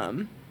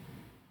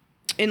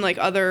in like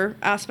other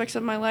aspects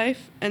of my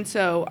life. And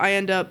so I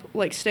end up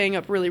like staying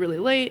up really, really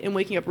late and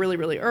waking up really,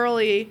 really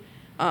early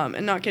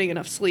and not getting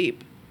enough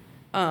sleep.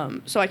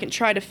 So I can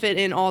try to fit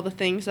in all the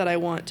things that I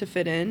want to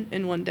fit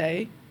in one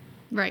day.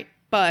 Right.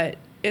 But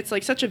it's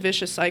like such a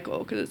vicious cycle,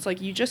 because it's like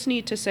you just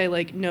need to say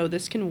like, no,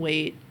 this can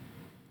wait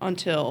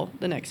until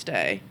the next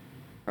day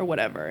or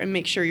whatever, and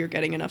make sure you're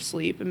getting enough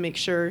sleep and make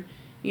sure,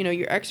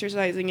 you're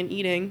exercising and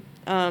eating.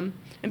 And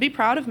be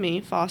proud of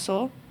me,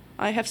 Fossil.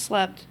 I have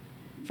slept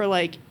for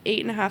like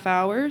 8.5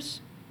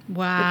 hours.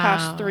 Wow. The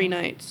past 3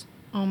 nights.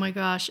 Oh my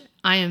gosh.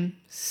 I am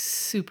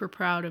super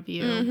proud of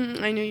you.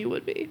 I knew you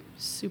would be.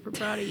 Super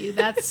proud of you.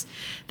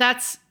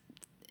 That's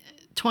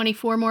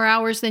 24 more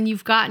hours than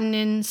you've gotten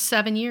in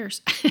 7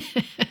 years.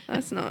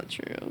 That's not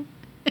true.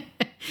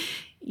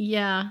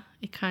 Yeah,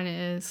 it kind of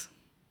is.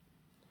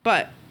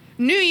 But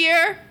new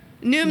year,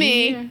 new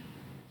me. Year.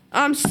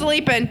 I'm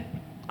sleeping.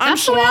 I'm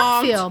That's the way I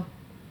swamped. feel.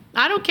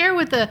 I don't care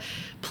what the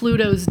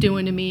Pluto's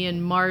doing to me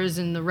and Mars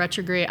and the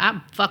retrograde.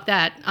 Fuck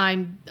that.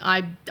 I'm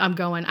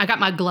going. I got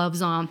my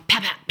gloves on.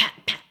 Pat, pat, pat,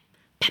 pat,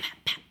 pat, pat,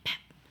 pat, pat.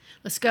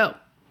 Let's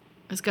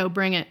go.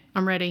 Bring it.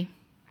 I'm ready.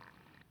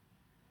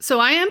 So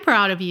I am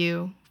proud of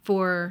you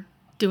for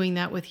doing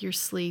that with your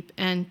sleep.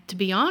 And to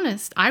be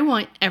honest, I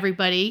want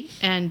everybody,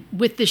 and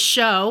with this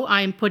show,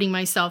 I'm putting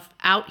myself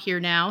out here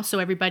now so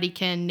everybody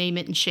can name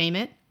it and shame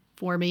it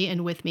for me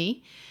and with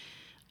me.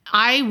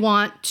 I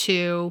want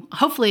to,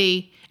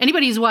 hopefully,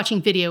 anybody who's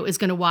watching video is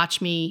going to watch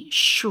me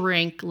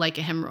shrink like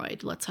a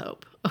hemorrhoid. Let's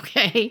hope.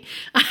 Okay.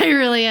 I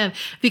really am.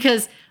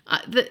 Because,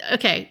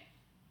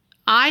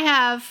 I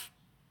have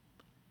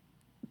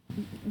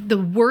the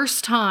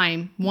worst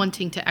time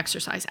wanting to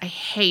exercise. I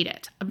hate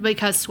it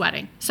because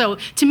sweating. So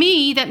to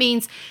me, that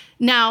means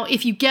now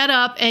if you get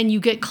up and you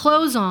get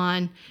clothes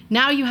on,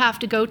 now you have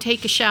to go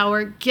take a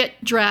shower,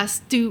 get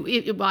dressed,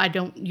 well, I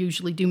don't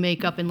usually do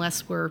makeup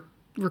unless we're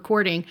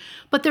recording,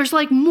 but there's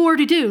like more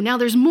to do. Now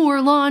there's more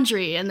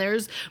laundry and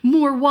there's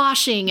more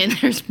washing and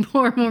there's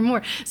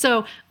more.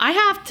 So I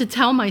have to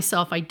tell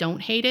myself I don't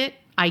hate it.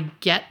 I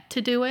get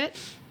to do it,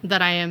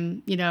 that I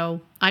am,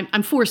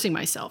 I'm forcing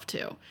myself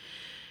to.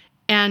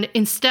 And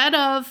instead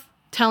of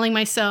telling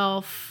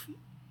myself,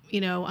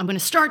 I'm going to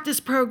start this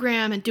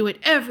program and do it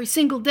every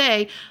single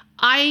day,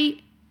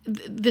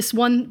 this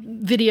one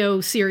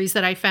video series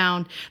that I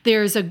found,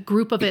 there's a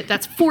group of it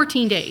that's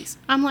 14 days.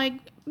 I'm like,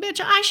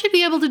 bitch, I should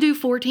be able to do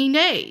 14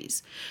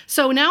 days.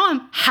 So now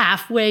I'm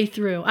halfway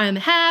through. I'm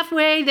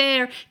halfway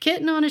there,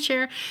 kitten on a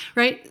chair,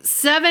 right?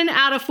 7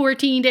 out of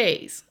 14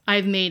 days,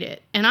 I've made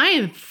it. And I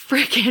am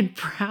freaking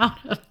proud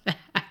of that.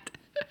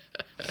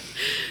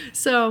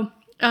 So,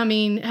 I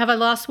mean, have I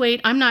lost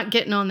weight? I'm not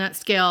getting on that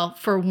scale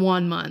for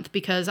 1 month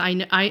because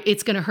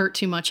it's going to hurt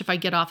too much if I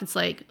get off. It's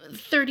like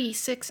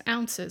 36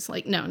 ounces.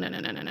 Like, no.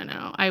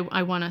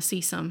 I want to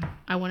see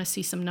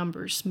some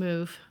numbers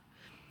move.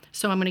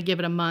 So I'm going to give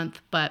it a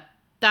month, but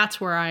that's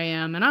where I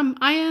am. And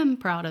I am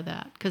proud of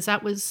that because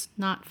that was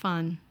not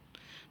fun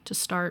to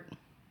start,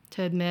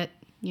 to admit,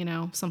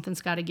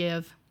 something's got to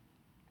give,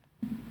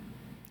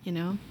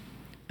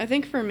 I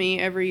think for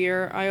me, every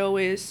year, I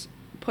always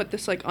put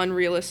this like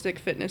unrealistic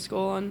fitness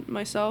goal on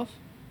myself.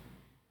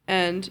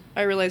 And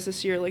I realized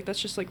this year, like, that's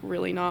just like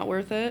really not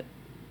worth it.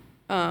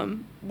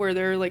 Where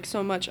there are like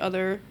so much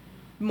other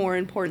more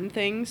important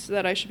things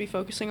that I should be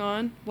focusing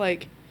on,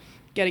 like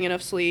getting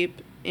enough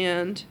sleep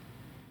and,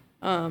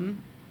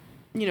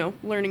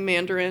 learning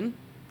Mandarin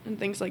and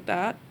things like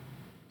that.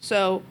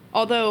 So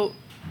although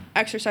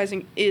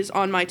exercising is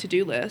on my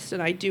to-do list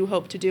and I do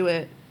hope to do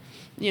it,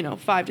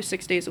 5 to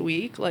 6 days a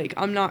week, like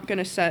I'm not going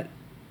to set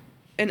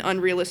an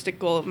unrealistic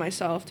goal of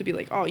myself to be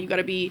like, oh, you got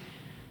to be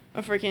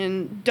a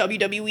freaking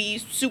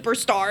WWE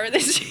superstar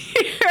this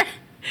year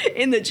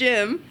in the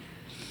gym.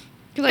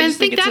 Because I just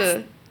think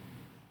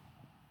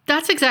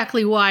that's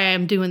exactly why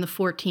I'm doing the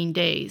 14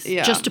 days.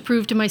 Yeah. Just to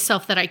prove to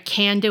myself that I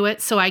can do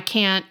it so I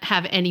can't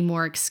have any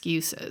more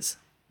excuses.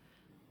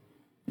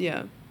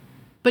 Yeah.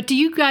 But do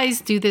you guys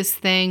do this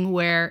thing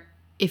where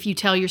if you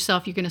tell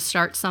yourself you're going to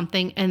start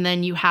something and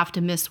then you have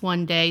to miss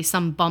one day,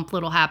 some bump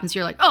little happens,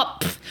 you're like, oh,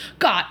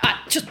 God,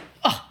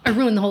 I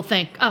ruined the whole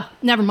thing. Oh,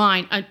 never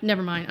mind.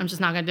 I'm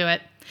just not going to do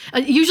it.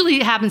 Usually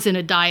it happens in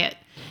a diet.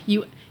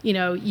 You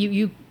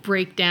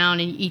break down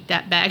and you eat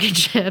that bag of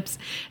chips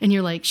and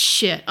you're like,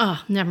 shit,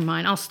 oh, never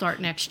mind. I'll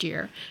start next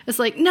year. It's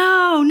like,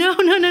 no.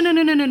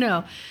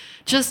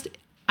 Just,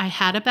 I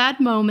had a bad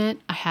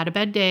moment. I had a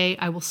bad day.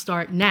 I will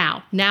start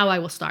now. Now I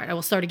will start. I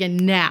will start again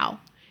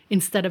now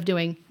instead of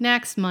doing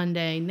next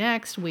Monday,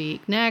 next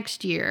week,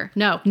 next year.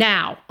 No,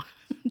 now.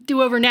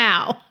 Do over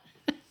now.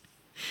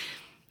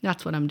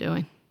 That's what I'm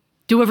doing.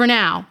 Do over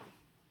now.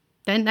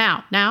 Then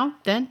now. Now.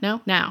 Then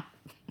no. Now.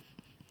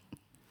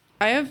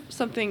 I have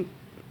something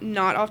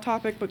not off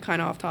topic, but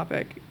kind of off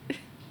topic.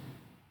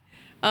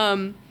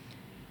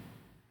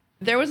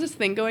 There was this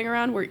thing going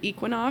around where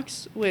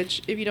Equinox,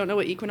 which if you don't know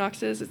what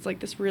Equinox is, it's like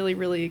this really,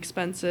 really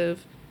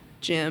expensive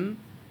gym.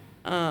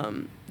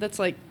 That's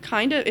like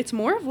it's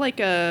more of like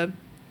a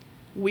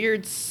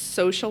weird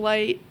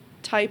socialite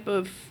type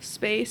of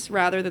space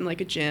rather than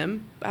like a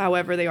gym.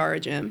 However, they are a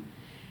gym.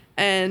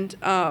 And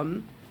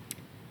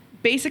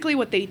basically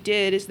what they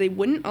did is they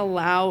wouldn't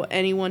allow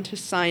anyone to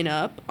sign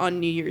up on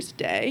New Year's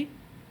Day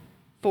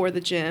for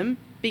the gym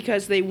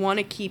because they want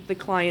to keep the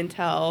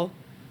clientele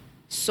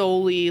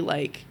solely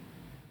like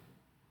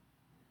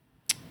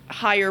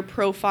higher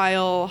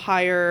profile,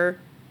 higher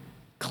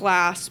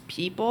class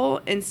people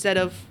instead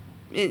of,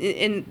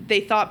 and they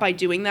thought by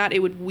doing that it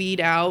would weed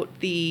out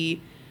the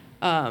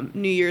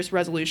New Year's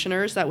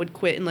resolutioners that would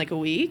quit in like a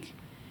week.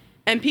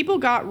 And people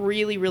got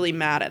really, really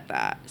mad at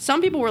that.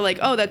 Some people were like,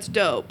 oh, that's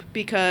dope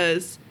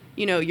because,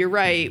 you're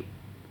right.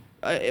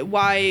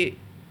 Why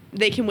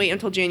they can wait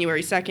until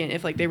January 2nd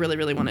if, like, they really,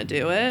 really want to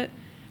do it.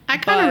 I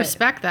kind of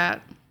respect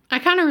that. I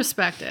kind of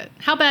respect it.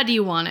 How bad do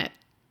you want it?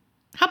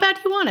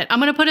 I'm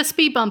going to put a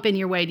speed bump in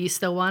your way. Do you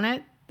still want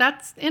it?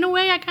 That's, in a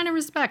way, I kind of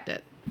respect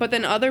it. But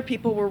then other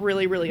people were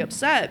really, really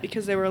upset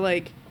because they were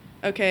like,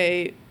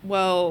 okay,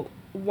 well,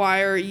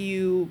 why are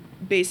you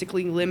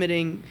basically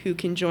limiting who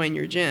can join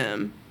your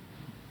gym?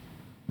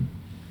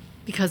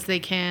 Because they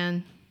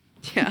can.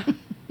 Yeah,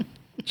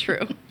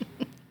 true.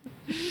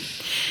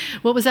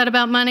 What was that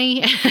about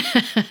money?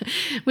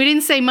 We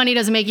didn't say money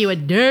doesn't make you a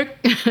dick.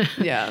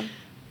 Yeah.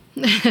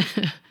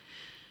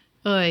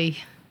 Oy.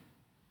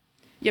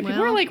 Yeah,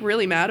 people were like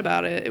really mad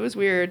about it. It was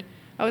weird.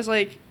 I was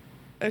like,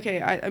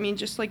 okay, I mean,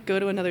 just like go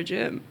to another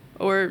gym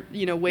or,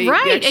 wait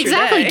the extra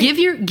exactly.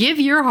 day. Give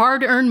your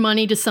hard-earned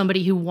money to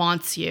somebody who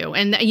wants you.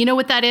 And you know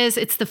what that is?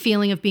 It's the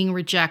feeling of being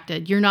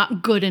rejected. You're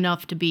not good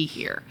enough to be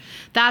here.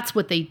 That's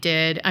what they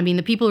did. I mean,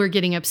 the people who are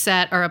getting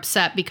upset are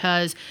upset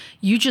because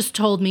you just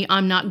told me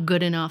I'm not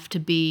good enough to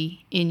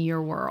be in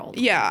your world.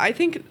 Yeah, I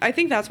think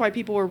that's why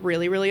people were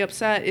really, really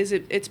upset is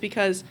it's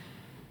because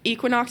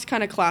Equinox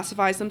kind of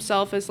classifies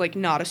themselves as like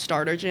not a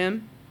starter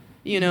gym,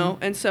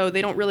 and so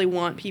they don't really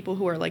want people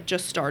who are like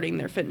just starting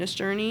their fitness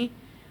journey.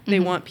 They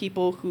want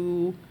people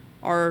who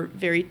are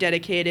very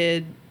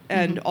dedicated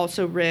and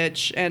also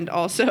rich and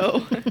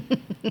also,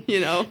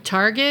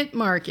 Target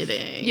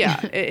marketing.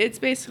 Yeah, it's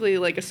basically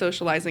like a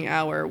socializing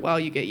hour while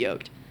you get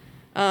yoked.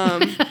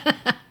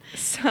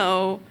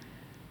 So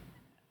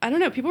I don't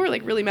know. People were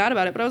like really mad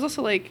about it, but I was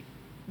also like,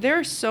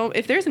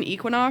 if there's an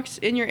Equinox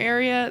in your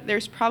area,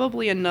 there's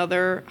probably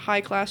another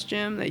high-class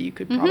gym that you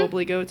could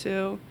probably go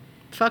to.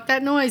 Fuck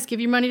that noise. Give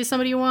your money to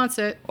somebody who wants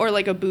it. Or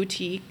like a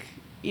boutique,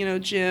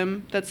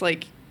 gym that's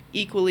like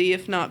equally,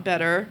 if not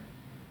better.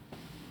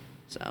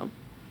 So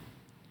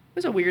it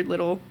was a weird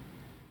little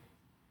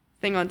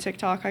thing on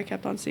TikTok I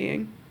kept on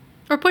seeing.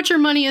 Or put your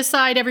money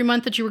aside every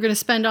month that you were going to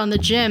spend on the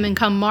gym, and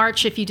come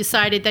March, if you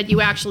decided that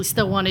you actually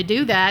still want to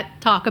do that,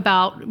 talk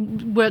about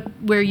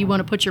where you want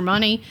to put your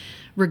money.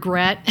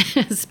 Regret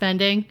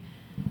spending.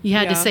 You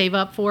had to save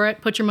up for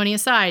it. Put your money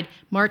aside.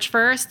 March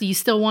 1st, do you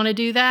still want to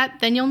do that?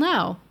 Then you'll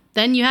know.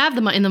 Then you have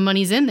the money, and the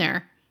money's in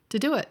there to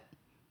do it.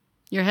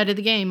 You're ahead of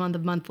the game on the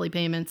monthly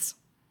payments.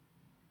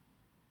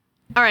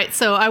 All right,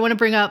 so I want to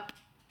bring up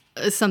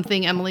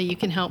something, Emily, you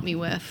can help me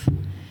with.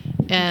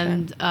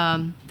 And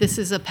this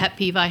is a pet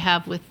peeve I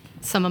have with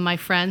some of my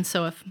friends.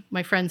 So if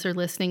my friends are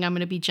listening, I'm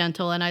going to be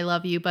gentle, and I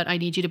love you, but I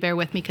need you to bear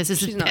with me because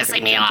this is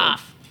pissing me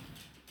off.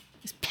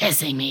 It's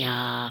pissing me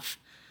off.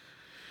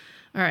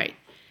 All right.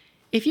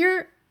 If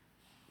you're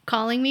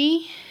calling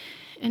me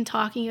and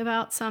talking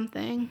about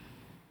something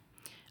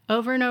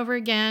over and over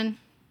again,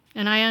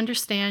 and I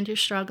understand you're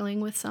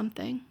struggling with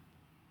something,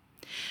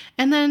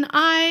 and then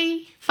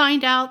I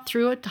find out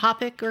through a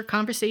topic or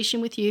conversation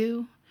with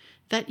you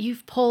that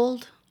you've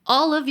pulled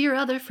all of your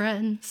other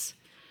friends,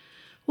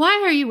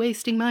 why are you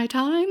wasting my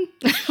time?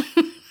 Do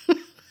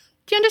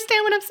you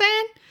understand what I'm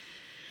saying?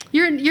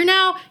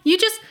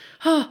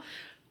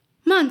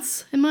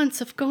 Months and months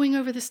of going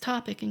over this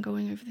topic, and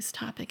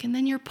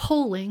then you're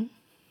polling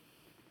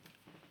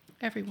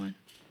everyone.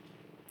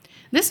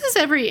 This is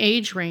every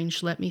age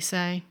range, let me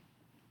say.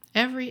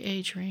 Every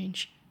age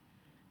range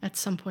at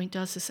some point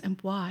does this. And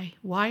why?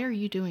 Why are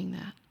you doing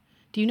that?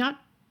 Do you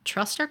not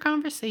trust our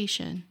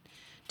conversation?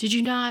 Did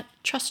you not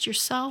trust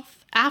yourself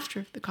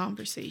after the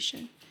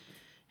conversation?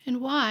 And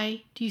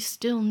why do you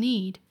still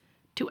need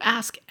to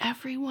ask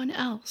everyone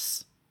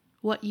else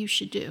what you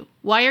should do?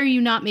 Why are you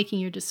not making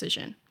your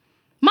decision?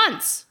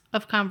 Months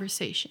of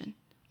conversation,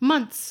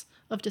 months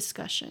of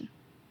discussion.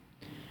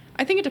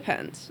 I think it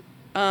depends.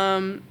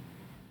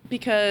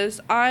 Because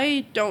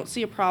I don't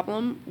see a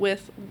problem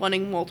with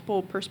wanting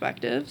multiple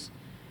perspectives.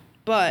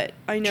 But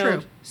I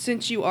know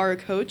since you are a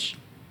coach,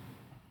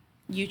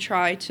 you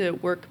try to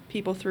work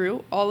people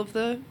through all of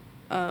the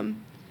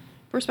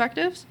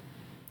perspectives.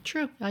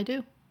 True, I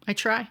do. I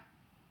try.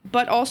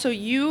 But also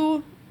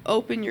you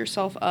open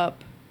yourself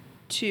up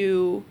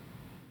to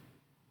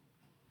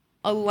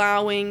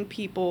allowing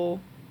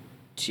people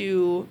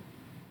to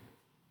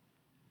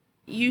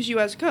use you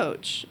as a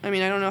coach. I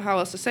mean, I don't know how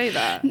else to say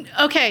that.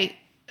 Okay.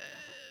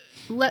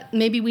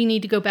 Maybe we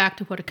need to go back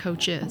to what a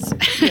coach is.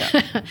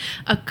 Yeah.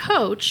 A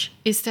coach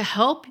is to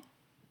help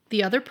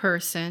the other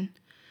person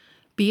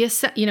be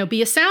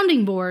a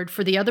sounding board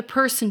for the other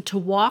person to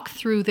walk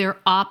through their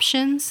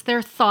options,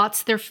 their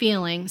thoughts, their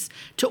feelings,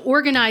 to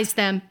organize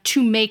them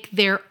to make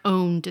their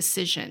own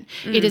decision.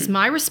 It is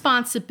my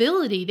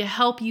responsibility to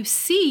help you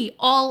see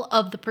all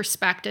of the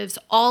perspectives,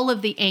 all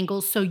of the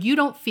angles, so you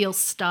don't feel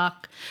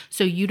stuck,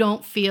 so you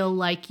don't feel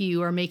like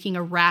you are making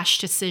a rash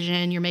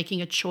decision, you're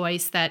making a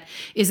choice that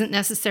isn't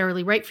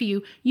necessarily right for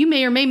you. You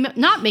may or may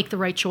not make the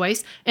right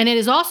choice, and it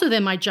is also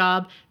then my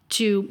job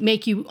to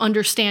make you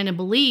understand and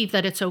believe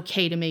that it's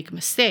okay to make a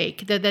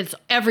mistake, that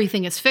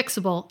everything is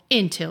fixable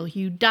until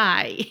you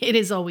die. It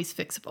is always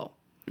fixable.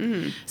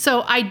 Mm-hmm.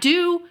 So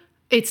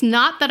it's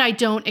not that I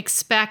don't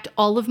expect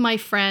all of my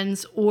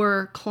friends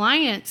or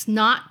clients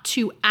not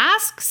to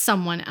ask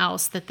someone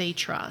else that they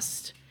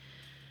trust.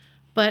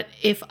 But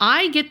if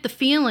I get the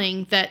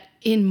feeling that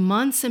in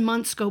months and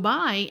months go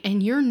by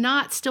and you're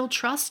not still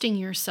trusting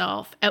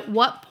yourself, at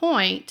what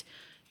point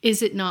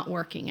is it not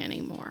working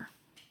anymore?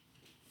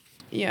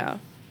 Yeah.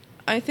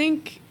 I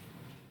think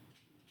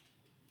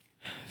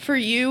for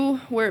you,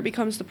 where it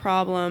becomes the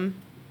problem,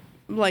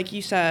 like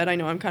you said, I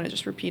know I'm kind of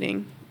just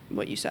repeating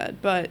what you said,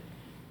 but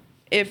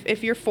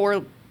if you're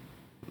 4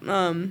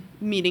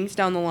 meetings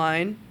down the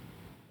line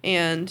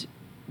and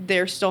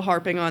they're still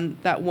harping on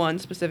that one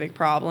specific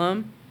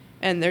problem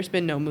and there's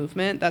been no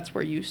movement, that's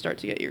where you start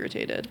to get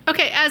irritated.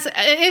 Okay, as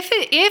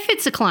if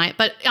it's a client,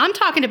 but I'm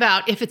talking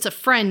about if it's a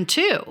friend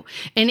too.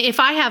 And if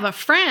I have a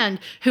friend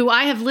who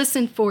I have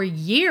listened for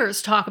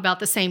years talk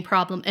about the same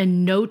problem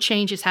and no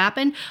changes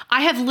happen,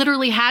 I have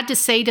literally had to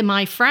say to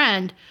my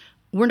friend,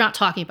 we're not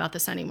talking about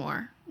this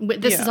anymore.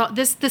 This is all,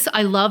 this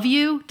I love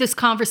you. This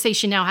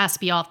conversation now has to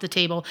be off the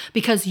table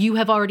because you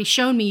have already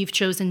shown me you've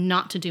chosen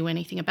not to do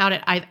anything about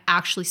it. I've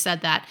actually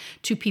said that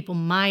to people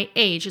my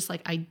age. It's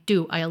like, I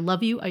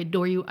love you. I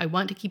adore you. I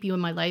want to keep you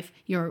in my life.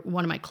 You're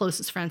one of my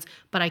closest friends,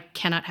 but I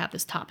cannot have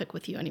this topic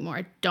with you anymore.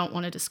 I don't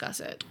want to discuss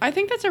it. I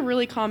think that's a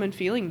really common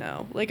feeling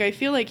though. Like, I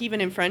feel like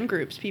even in friend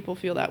groups, people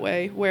feel that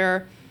way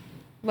where,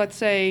 let's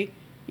say,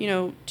 you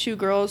know, two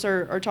girls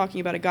are talking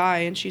about a guy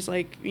and she's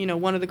like, you know,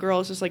 one of the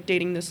girls is like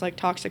dating this like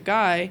toxic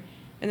guy.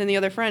 And then the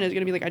other friend is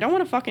going to be like, I don't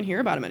want to fucking hear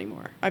about him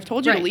anymore. I've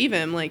told you to leave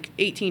him like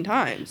 18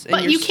 times. And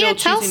but you're you can't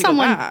still tell choosing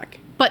someone, to go back.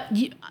 But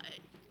you,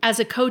 as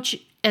a coach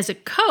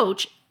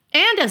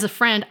and as a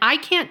friend, I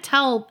can't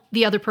tell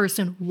the other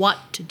person what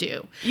to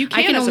do. You can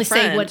I can as only a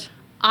friend. say what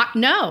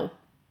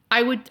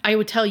I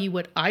would tell you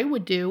what I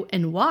would do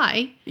and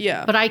why.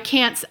 Yeah. But I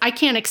can't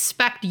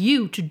expect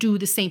you to do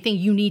the same thing.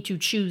 You need to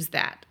choose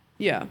that.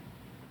 Yeah.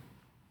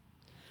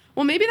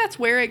 Well, maybe that's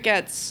where it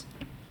gets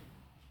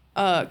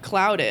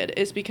clouded,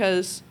 is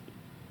because,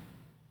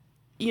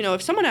 you know,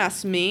 if someone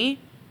asks me,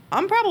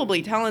 I'm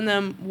probably telling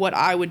them what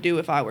I would do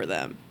if I were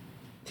them.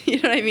 You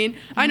know what I mean?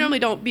 Mm-hmm.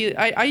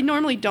 I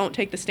normally don't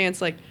take the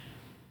stance like,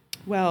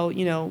 well,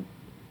 you know,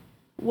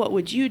 what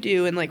would you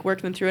do, and like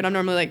work them through it. I'm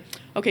normally like,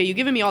 okay, you've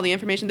given me all the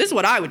information. This is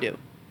what I would do.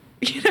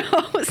 You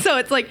know? So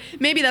it's like,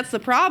 maybe that's the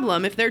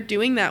problem if they're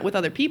doing that with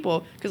other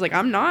people, because like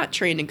I'm not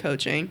trained in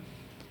coaching.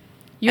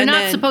 You're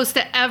not supposed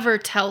to ever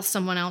tell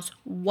someone else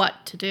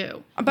what to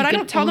do. But I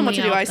don't tell them what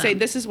to do. I say,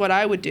 this is what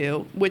I would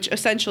do, which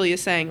essentially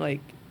is saying, like,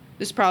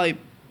 this is probably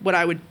what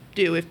I would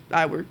do if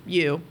I were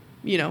you,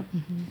 you know?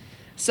 Mm-hmm.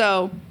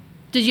 So.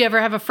 Did you ever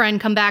have a friend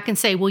come back and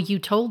say, well, you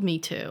told me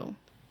to?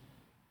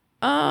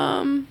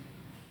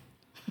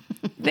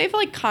 They've,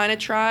 like, kind of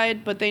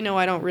tried, but they know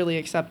I don't really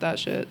accept that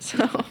shit,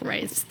 so.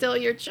 Right, it's still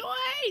your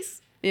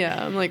choice.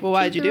 Yeah, I'm like, well,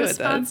 why'd you do it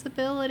then?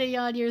 Responsibility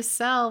on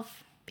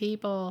yourself,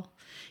 people.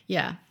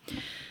 Yeah.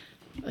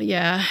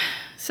 Yeah.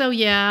 So,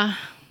 yeah,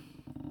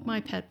 my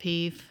pet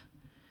peeve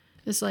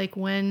is like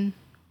when.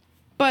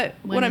 But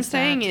what I'm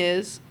saying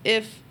is,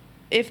 if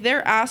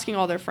they're asking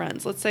all their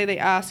friends, let's say they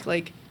ask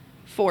like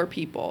 4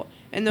 people,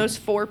 and those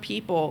 4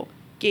 people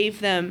gave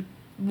them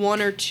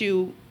 1 or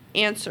 2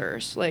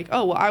 answers, like,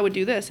 oh, well, I would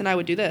do this and I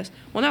would do this.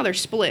 Well, now they're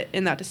split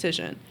in that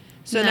decision.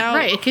 So now.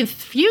 Right.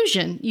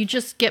 Confusion. You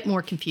just get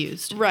more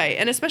confused. Right.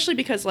 And especially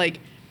because, like,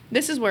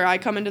 this is where I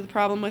come into the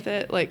problem with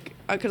it, like,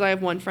 because I have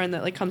one friend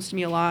that, like, comes to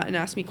me a lot and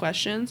asks me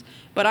questions,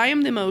 but I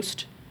am the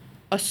most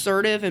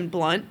assertive and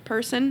blunt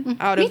person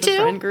out of the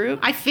friend group.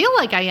 I feel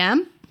like I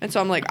am. And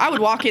so I'm like, I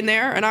would walk in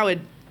there and I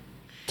would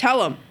tell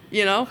them,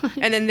 you know?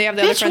 And then they have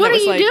the other Bitch, friend that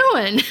was like... what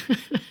are you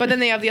doing? But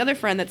then they have the other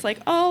friend that's like,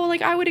 oh,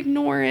 like, I would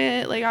ignore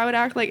it. Like, I would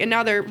act like... And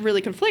now they're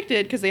really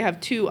conflicted because they have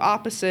 2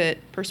 opposite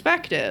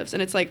perspectives.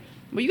 And it's like,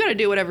 well, you got to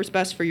do whatever's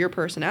best for your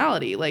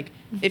personality. Like,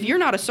 if you're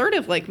not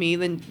assertive like me,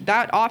 then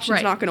that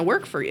option's not going to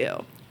work for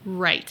you.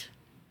 Right.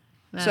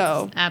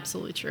 That's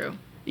absolutely true.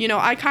 You know,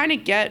 I kind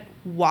of get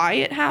why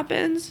it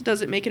happens.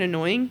 Does it make it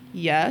annoying?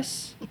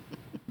 Yes.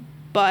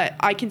 But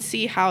I can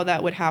see how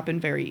that would happen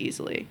very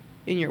easily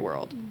in your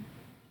world.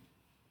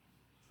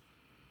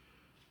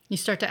 You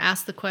start to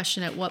ask the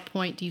question, at what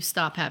point do you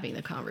stop having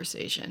the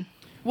conversation?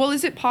 Well,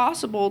 is it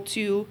possible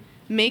to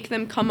make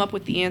them come up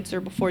with the answer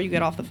before you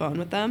get off the phone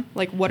with them?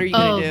 Like, what are you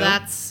going to do? Oh,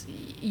 that's...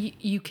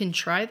 You can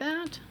try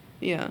that?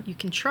 Yeah. You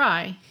can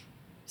try.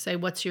 Say,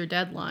 what's your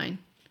deadline?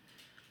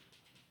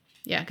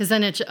 Yeah, because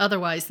then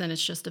otherwise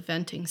it's just a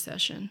venting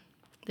session.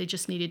 They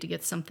just needed to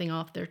get something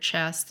off their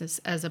chest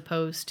as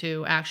opposed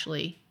to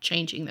actually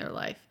changing their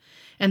life.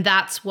 And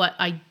that's what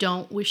I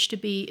don't wish to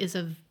be, is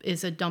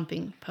a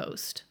dumping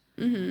post.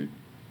 Mm-hmm.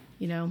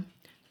 You know,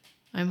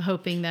 I'm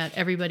hoping that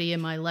everybody in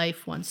my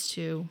life wants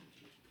to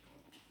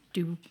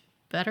do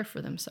better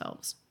for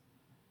themselves,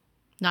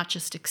 not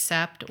just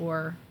accept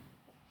or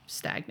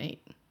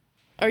stagnate.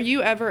 Are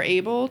you ever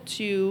able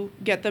to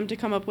get them to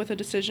come up with a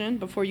decision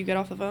before you get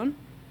off the phone?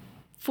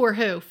 For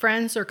who?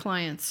 Friends or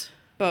clients?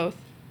 Both.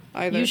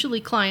 Either. Usually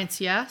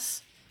clients,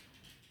 yes.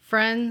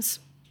 Friends,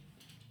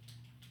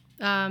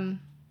 not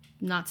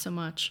so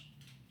much.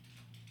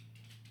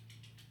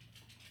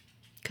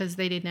 Because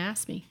they didn't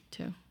ask me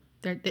to.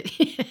 They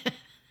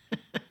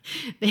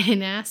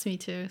didn't ask me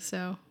to,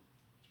 so.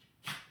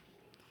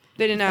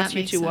 They didn't ask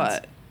you to sense.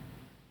 What?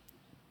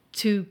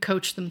 To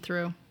coach them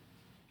through.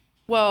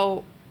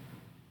 Well,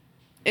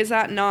 is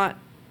that not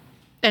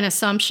an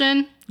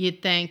assumption?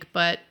 You'd think,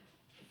 but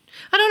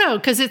I don't know,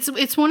 because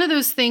it's one of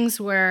those things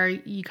where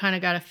you kind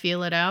of got to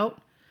feel it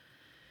out.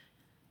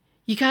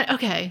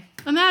 Okay,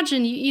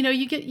 imagine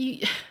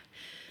you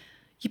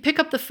pick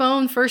up the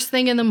phone first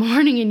thing in the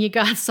morning and you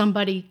got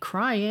somebody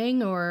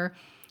crying or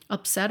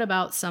upset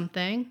about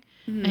something.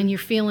 and you're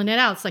feeling it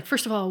out. It's like,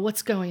 first of all,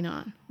 what's going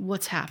on?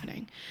 What's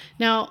happening?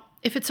 Now,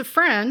 if it's a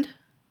friend,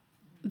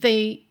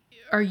 they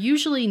are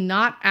usually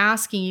not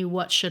asking you,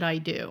 what should I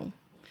do?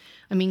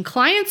 I mean,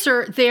 clients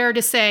are there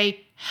to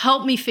say,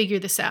 help me figure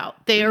this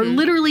out. They are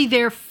literally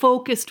there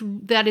focused.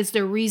 That is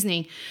their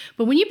reasoning.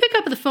 But when you pick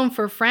up the phone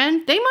for a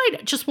friend, they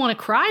might just want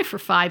to cry for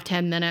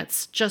 5-10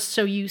 minutes just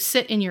so you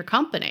sit in your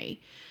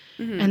company.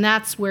 And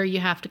that's where you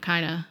have to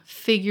kind of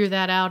figure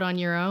that out on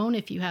your own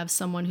if you have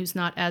someone who's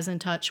not as in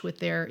touch with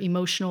their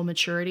emotional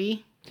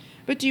maturity.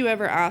 But do you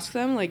ever ask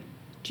them, like,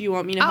 do you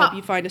want me to help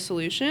you find a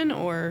solution,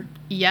 or?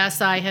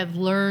 Yes, I have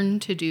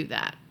learned to do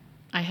that.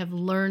 I have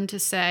learned to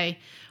say,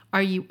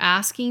 are you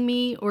asking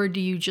me, or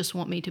do you just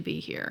want me to be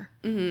here?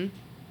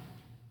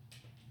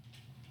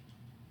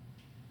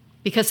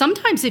 Because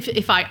sometimes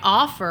if I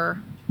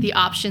offer the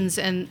options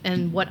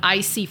and what I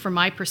see from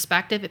my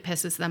perspective, it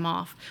pisses them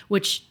off,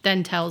 which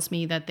then tells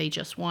me that they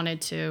just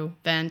wanted to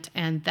vent.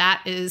 And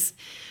that is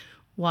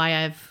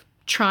why I've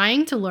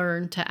trying to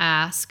learn to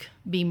ask,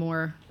 be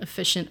more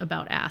efficient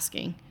about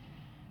asking.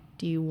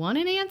 Do you want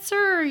an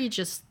answer, or you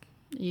just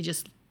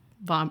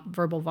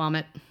verbal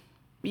vomit?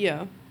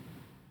 Yeah.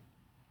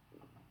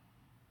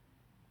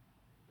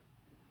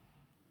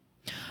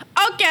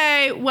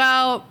 Okay,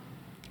 well,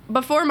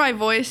 before my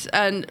voice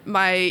and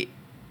my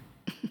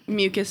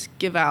mucus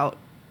give out,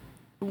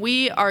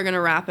 we are going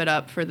to wrap it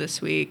up for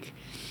this week.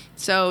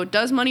 So,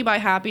 does money buy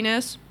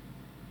happiness?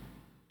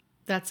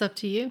 That's up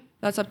to you.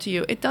 That's up to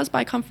you. It does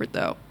buy comfort,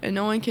 though, and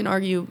no one can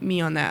argue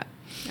me on that.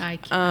 I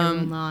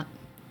will not.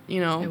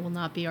 You know, I will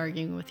not be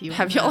arguing with you.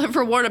 Have y'all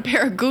ever worn a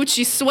pair of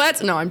Gucci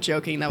sweats? No, I'm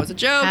joking. That was a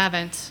joke.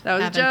 Haven't. That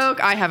was a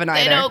joke. I haven't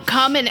either. They don't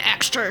come in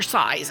extra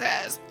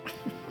sizes.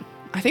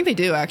 I think they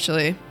do,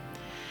 actually.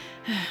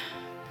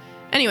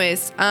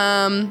 Anyways,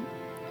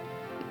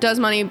 does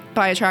money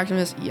buy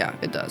attractiveness? Yeah,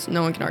 it does.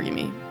 No one can argue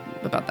me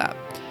about that.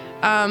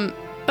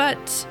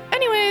 But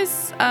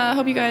anyways,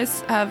 hope you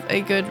guys have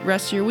a good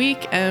rest of your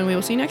week, and we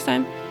will see you next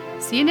time.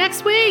 See you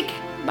next week.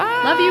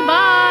 Bye. Love you.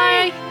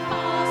 Bye.